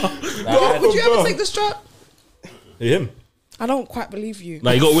bar. Would you ever take the strap? Him. I don't quite believe you.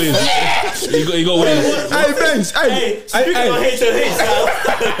 Nah, he got wins. He got wins. Hey, Benz. Hey, Speaking of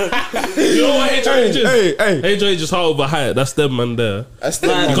HOH, You know what HOH is? hey. HOH is heart over height. That's them man there. That's You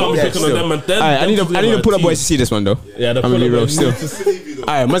can't be picking on them man. Them, I need to pull up boys to see this one though. Yeah, the I'm gonna be real boys. still.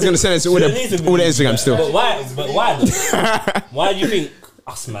 Alright, man's gonna send us all the Instagram still. But why? though? Why do you think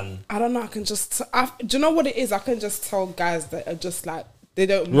us, man? I don't know. I can just. Do you know what it is? I can just tell guys that are just like they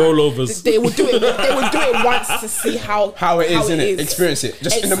don't Rollovers. They would do it. They would do it once to see how it is, innit? Experience it.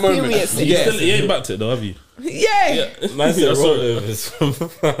 Just in the moment. Experience it. Yeah. You ain't backed it though, have you? Yeah. Man said Yeah, sorry.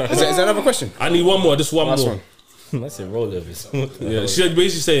 rollovers. Is there another question? I need one more. Just one Last more. one. Man said rollovers. Yeah, she's basically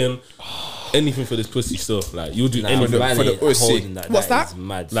saying anything for this pussy still. Like you'll do anything. man for the ain't pussy. holding that. What's that? that? Is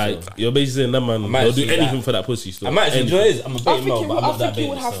mad. Like still. you're basically saying that man. might They'll do actually anything like- for that pussy still. I might actually enjoy Anything. it. I'm a I beta think male, you but would. I'm I not that think you beta.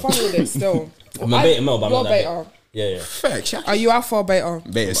 would have so. fun with it still. I'm a beta male, but I'm You're not that beta. Yeah. Facts, yeah. Are you alpha or beta?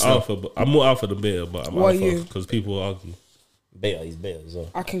 Beta still. Alpha, but I'm more alpha than beta, but I'm What are alpha you? because people argue. Beta, he's beta as well.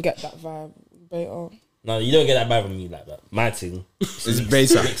 I can get that vibe. Beta. No, you don't get that vibe from me like that. My thing. It's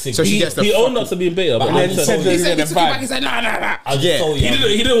beta. So she gets the He owned up to being beta, but But then I he just said told He you. said he took it back. He said, nah. I just Yeah. told you.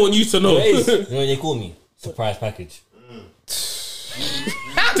 he didn't want you to know. It is. You know what they call me? Surprise package.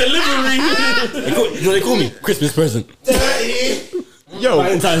 Delivery. You know what they call me? Christmas present. Yo,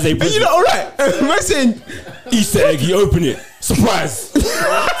 Valentine's Day you present. know, alright. Am I saying Easter egg, you open it. Surprise.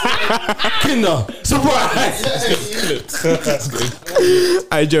 Kinder. Surprise.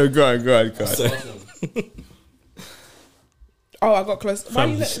 I joke, go on. Oh, I got close. Why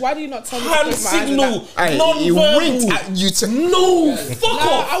do you not tell me? to Hand close my eyes and signal. that? He Non-verbal. winked at you to No, fuck No,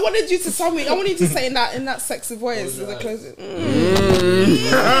 off. I wanted you to tell me. I wanted you to say in that sexy voice. As a close. They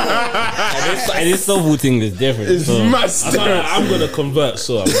And this soulful thing is different. It's so. I'm gonna convert,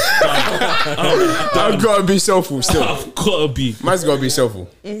 so I've got to be soulful still. I've gotta be. Man's got to be soulful.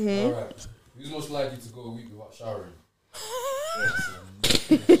 Alright. Who's most likely to go a week without showering?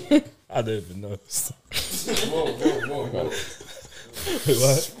 I don't even know. Whoa. Wait,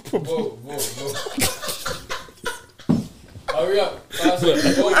 what? Whoa. Hurry up. Fast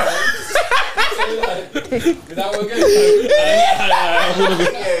up. Go, man. Is that what again?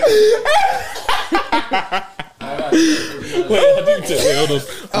 Wait, I didn't take. Wait, hold on.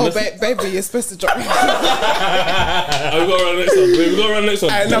 Oh, baby, you're supposed to drop me. We gotta run next one. Wait, we gotta run next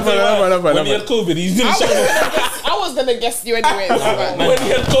one. Another. When he had COVID, he didn't shower. I was gonna guess you anyway. When he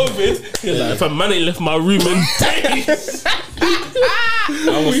had COVID, he was like, if a man ain't left my room in days.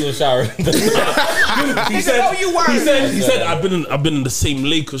 I was still showering. He said, I've been in the same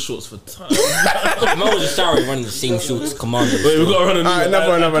Lakers shorts for time. I was just showering running the same shorts, Commander. Wait, we gotta run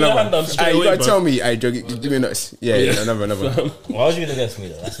Another. You You gotta tell me. Give me a notice. Yeah, another. Why was you gonna guess me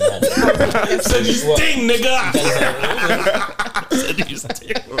though? That's mad. said you stink, nigga.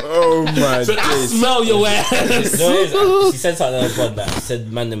 Oh my Said I days. smell your ass. She said something on pod that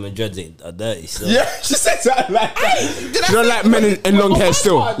said man them and dreads are dirty. So. Yeah, she said that like. You don't like men in long hair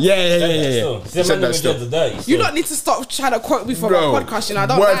still. Yeah. She said man them and dreads are dirty. You don't need to stop trying to quote me for Bro, my podcast. You know, I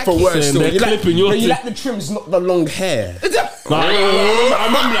don't word like for it. word still. they're You like, clipping your but you thing. like the trims, not the long hair. I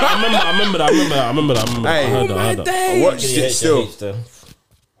remember that. I Hey. heard that. I watched it still.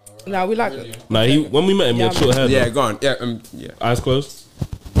 No, we like it. Nah, when we met him, he had short hair. Yeah, though. go on. Yeah. Eyes closed.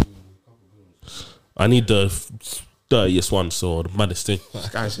 I need the dirtiest one, so the maddest thing. This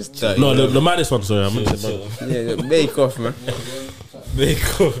guy's just dirty. No, the maddest one. Sorry, I meant to say Yeah, bake off, man.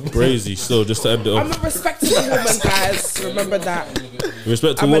 crazy. So just to end it I'm off, a respectable woman, guys. Remember that.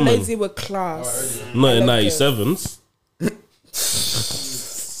 respect to I'm a women. lady with class. Not in I love it. 97s.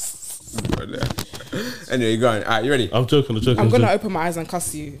 Anyway, go on. Alright, you ready? I'm joking. I'm gonna open my eyes and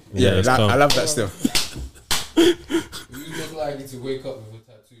cuss you. Yeah, it's I calm. love that still. Who's most likely to wake up with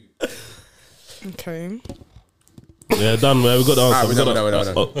a tattoo? Okay. Yeah, done. Man. We got the answer. we're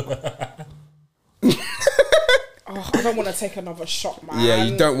done. Oh, I don't want to take another shot, man. Yeah,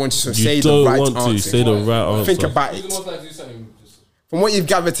 you don't want to You say the don't right want to answer. say the right answer. Think about Who's it. most likely to do something? From what you've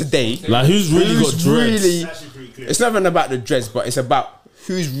gathered today, Like, who's really got dreads? really? It's not even about the dreads, but it's about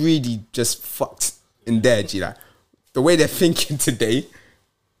who's really just fucked in there. G, like the way they're thinking today,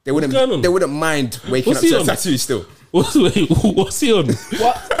 they going on? wouldn't mind waking What's up he to a on? tattoo still. What's he on?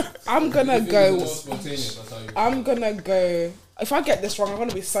 What? I'm gonna go. More spontaneous, that's how you I'm gonna go. If I get this wrong, I'm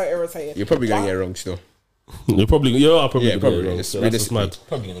gonna be so irritated. You're probably gonna get it wrong still. You are probably Yeah, gonna probably. get it wrong. It's So that's what's mad.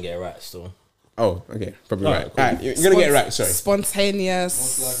 Probably gonna get it right still. Oh, okay, probably Alright, right. cool. Alright, you're gonna get it right. Sorry.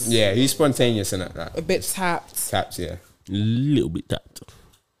 Spontaneous, Yeah, he's spontaneous and that. a bit tapped. Taps, yeah. Little bit tapped.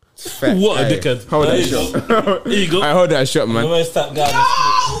 Fair. What a Aye. dickhead. Hold that There you shot. There you go. I hold that shot, The man. most tap guy.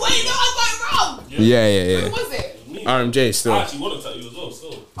 Oh wait, no, I got it wrong. Yeah. Who was it? RMJ still. I actually want to tattoo as well. So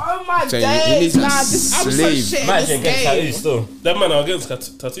Oh my So you need days, to nah, I'm so sleep. shit in Imagine this getting tattoos game. still. them man are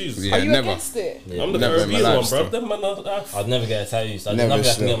against tattoos. Yeah, Are you never. against it? I'm the Never in my Caribbean life one, bro. still. Them man are. I'd never get a tattoo. So Never there's nothing I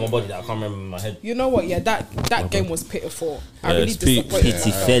can still. get on my body that I can't remember in my head. You know what? Yeah, that game was pitiful. I Yeah, really it's peak. disappointed.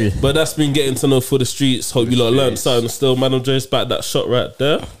 myself. But that's been getting to know for the streets. Hope you lot learned something still. Madam Joyce back that shot right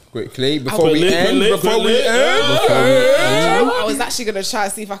there. Quickly, before we Quickly, end. quickly. I was actually gonna try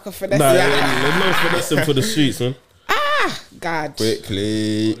to see if I could finesse Nah, it. there's no finessing for the streets, man. God.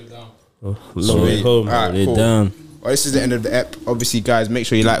 Quickly. Long way Sweet. home. Alright, Lay cool. down. Well, this is the end of the ep. Obviously, guys, make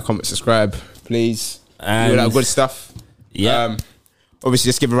sure you like, comment, subscribe, please. And- Do all that good stuff. Yeah. Obviously,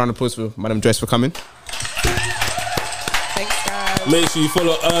 just give a round of applause for Madam Joyce for coming. Thanks, guys. Make sure you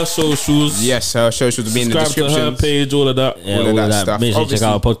follow our socials. Yes, her socials will be in the Subscribe to her description. page, all of that. Yeah, all all of of that that. stuff. Make sure you check Obviously-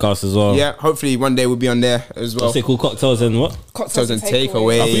 out our podcast as well. Yeah, hopefully one day we'll be on there as well. What's it called? Cocktails and what? Cocktails and I thought you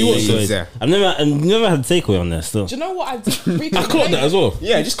takeaways. watched I've never had a takeaway on there still. Do you know what I did? I caught that as well.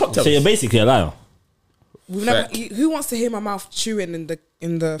 Yeah, just cocktails. So you're basically a liar. We've never, who wants to hear my mouth chewing in the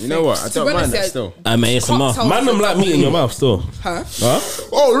You know what? I To don't be mind honest, that yeah, still. ASMR. Cocktails. Man, them like meat in your mouth still. Huh? Huh?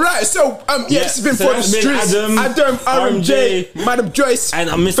 Oh, right. So, yeah, this has been so for the that's been streets. Adam, RMJ, Madam Joyce, And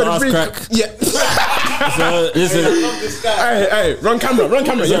I'm Mr. Federico. Ass Crack. Yeah. So listen, Hey, run camera.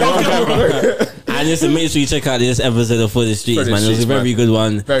 Yeah, Run run camera. and listen, make sure you check out this episode of For the Streets, For the man. It was a Streets, very man. good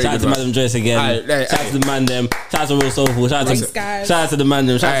one. Very Shout out good to one. Madam Joyce again. Aye, Shout out to the man them. Shout out to Real Soulful. Shout out Thanks, to guys. shout out to the man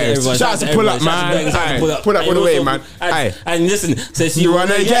them. Shout out to Aye, everyone. shout out to Pull Up, everyone. Shout out to man. Bang, shout out to Aye, Pull Up. Pull Up Aye, all the Real way, Soulful. man. And- Aye. And listen, says You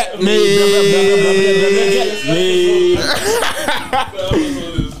wanna get me? Get me.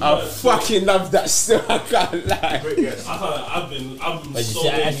 I fucking love that still. I can't lie. I've been Have you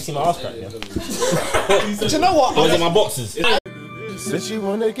seen my ass crack? Yeah? Do you know what? Or was it my boxes? Said she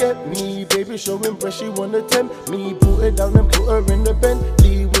wanna get me, baby showing breast, she wanna tempt me. Put her down and put her in the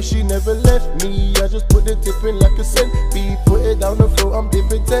Bentley. Wish she never left me, I just put the tip in like a centipede. Put it down the floor, I'm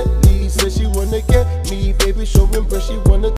dipping deadly. Said she wanna get me, baby showing breast, she wanna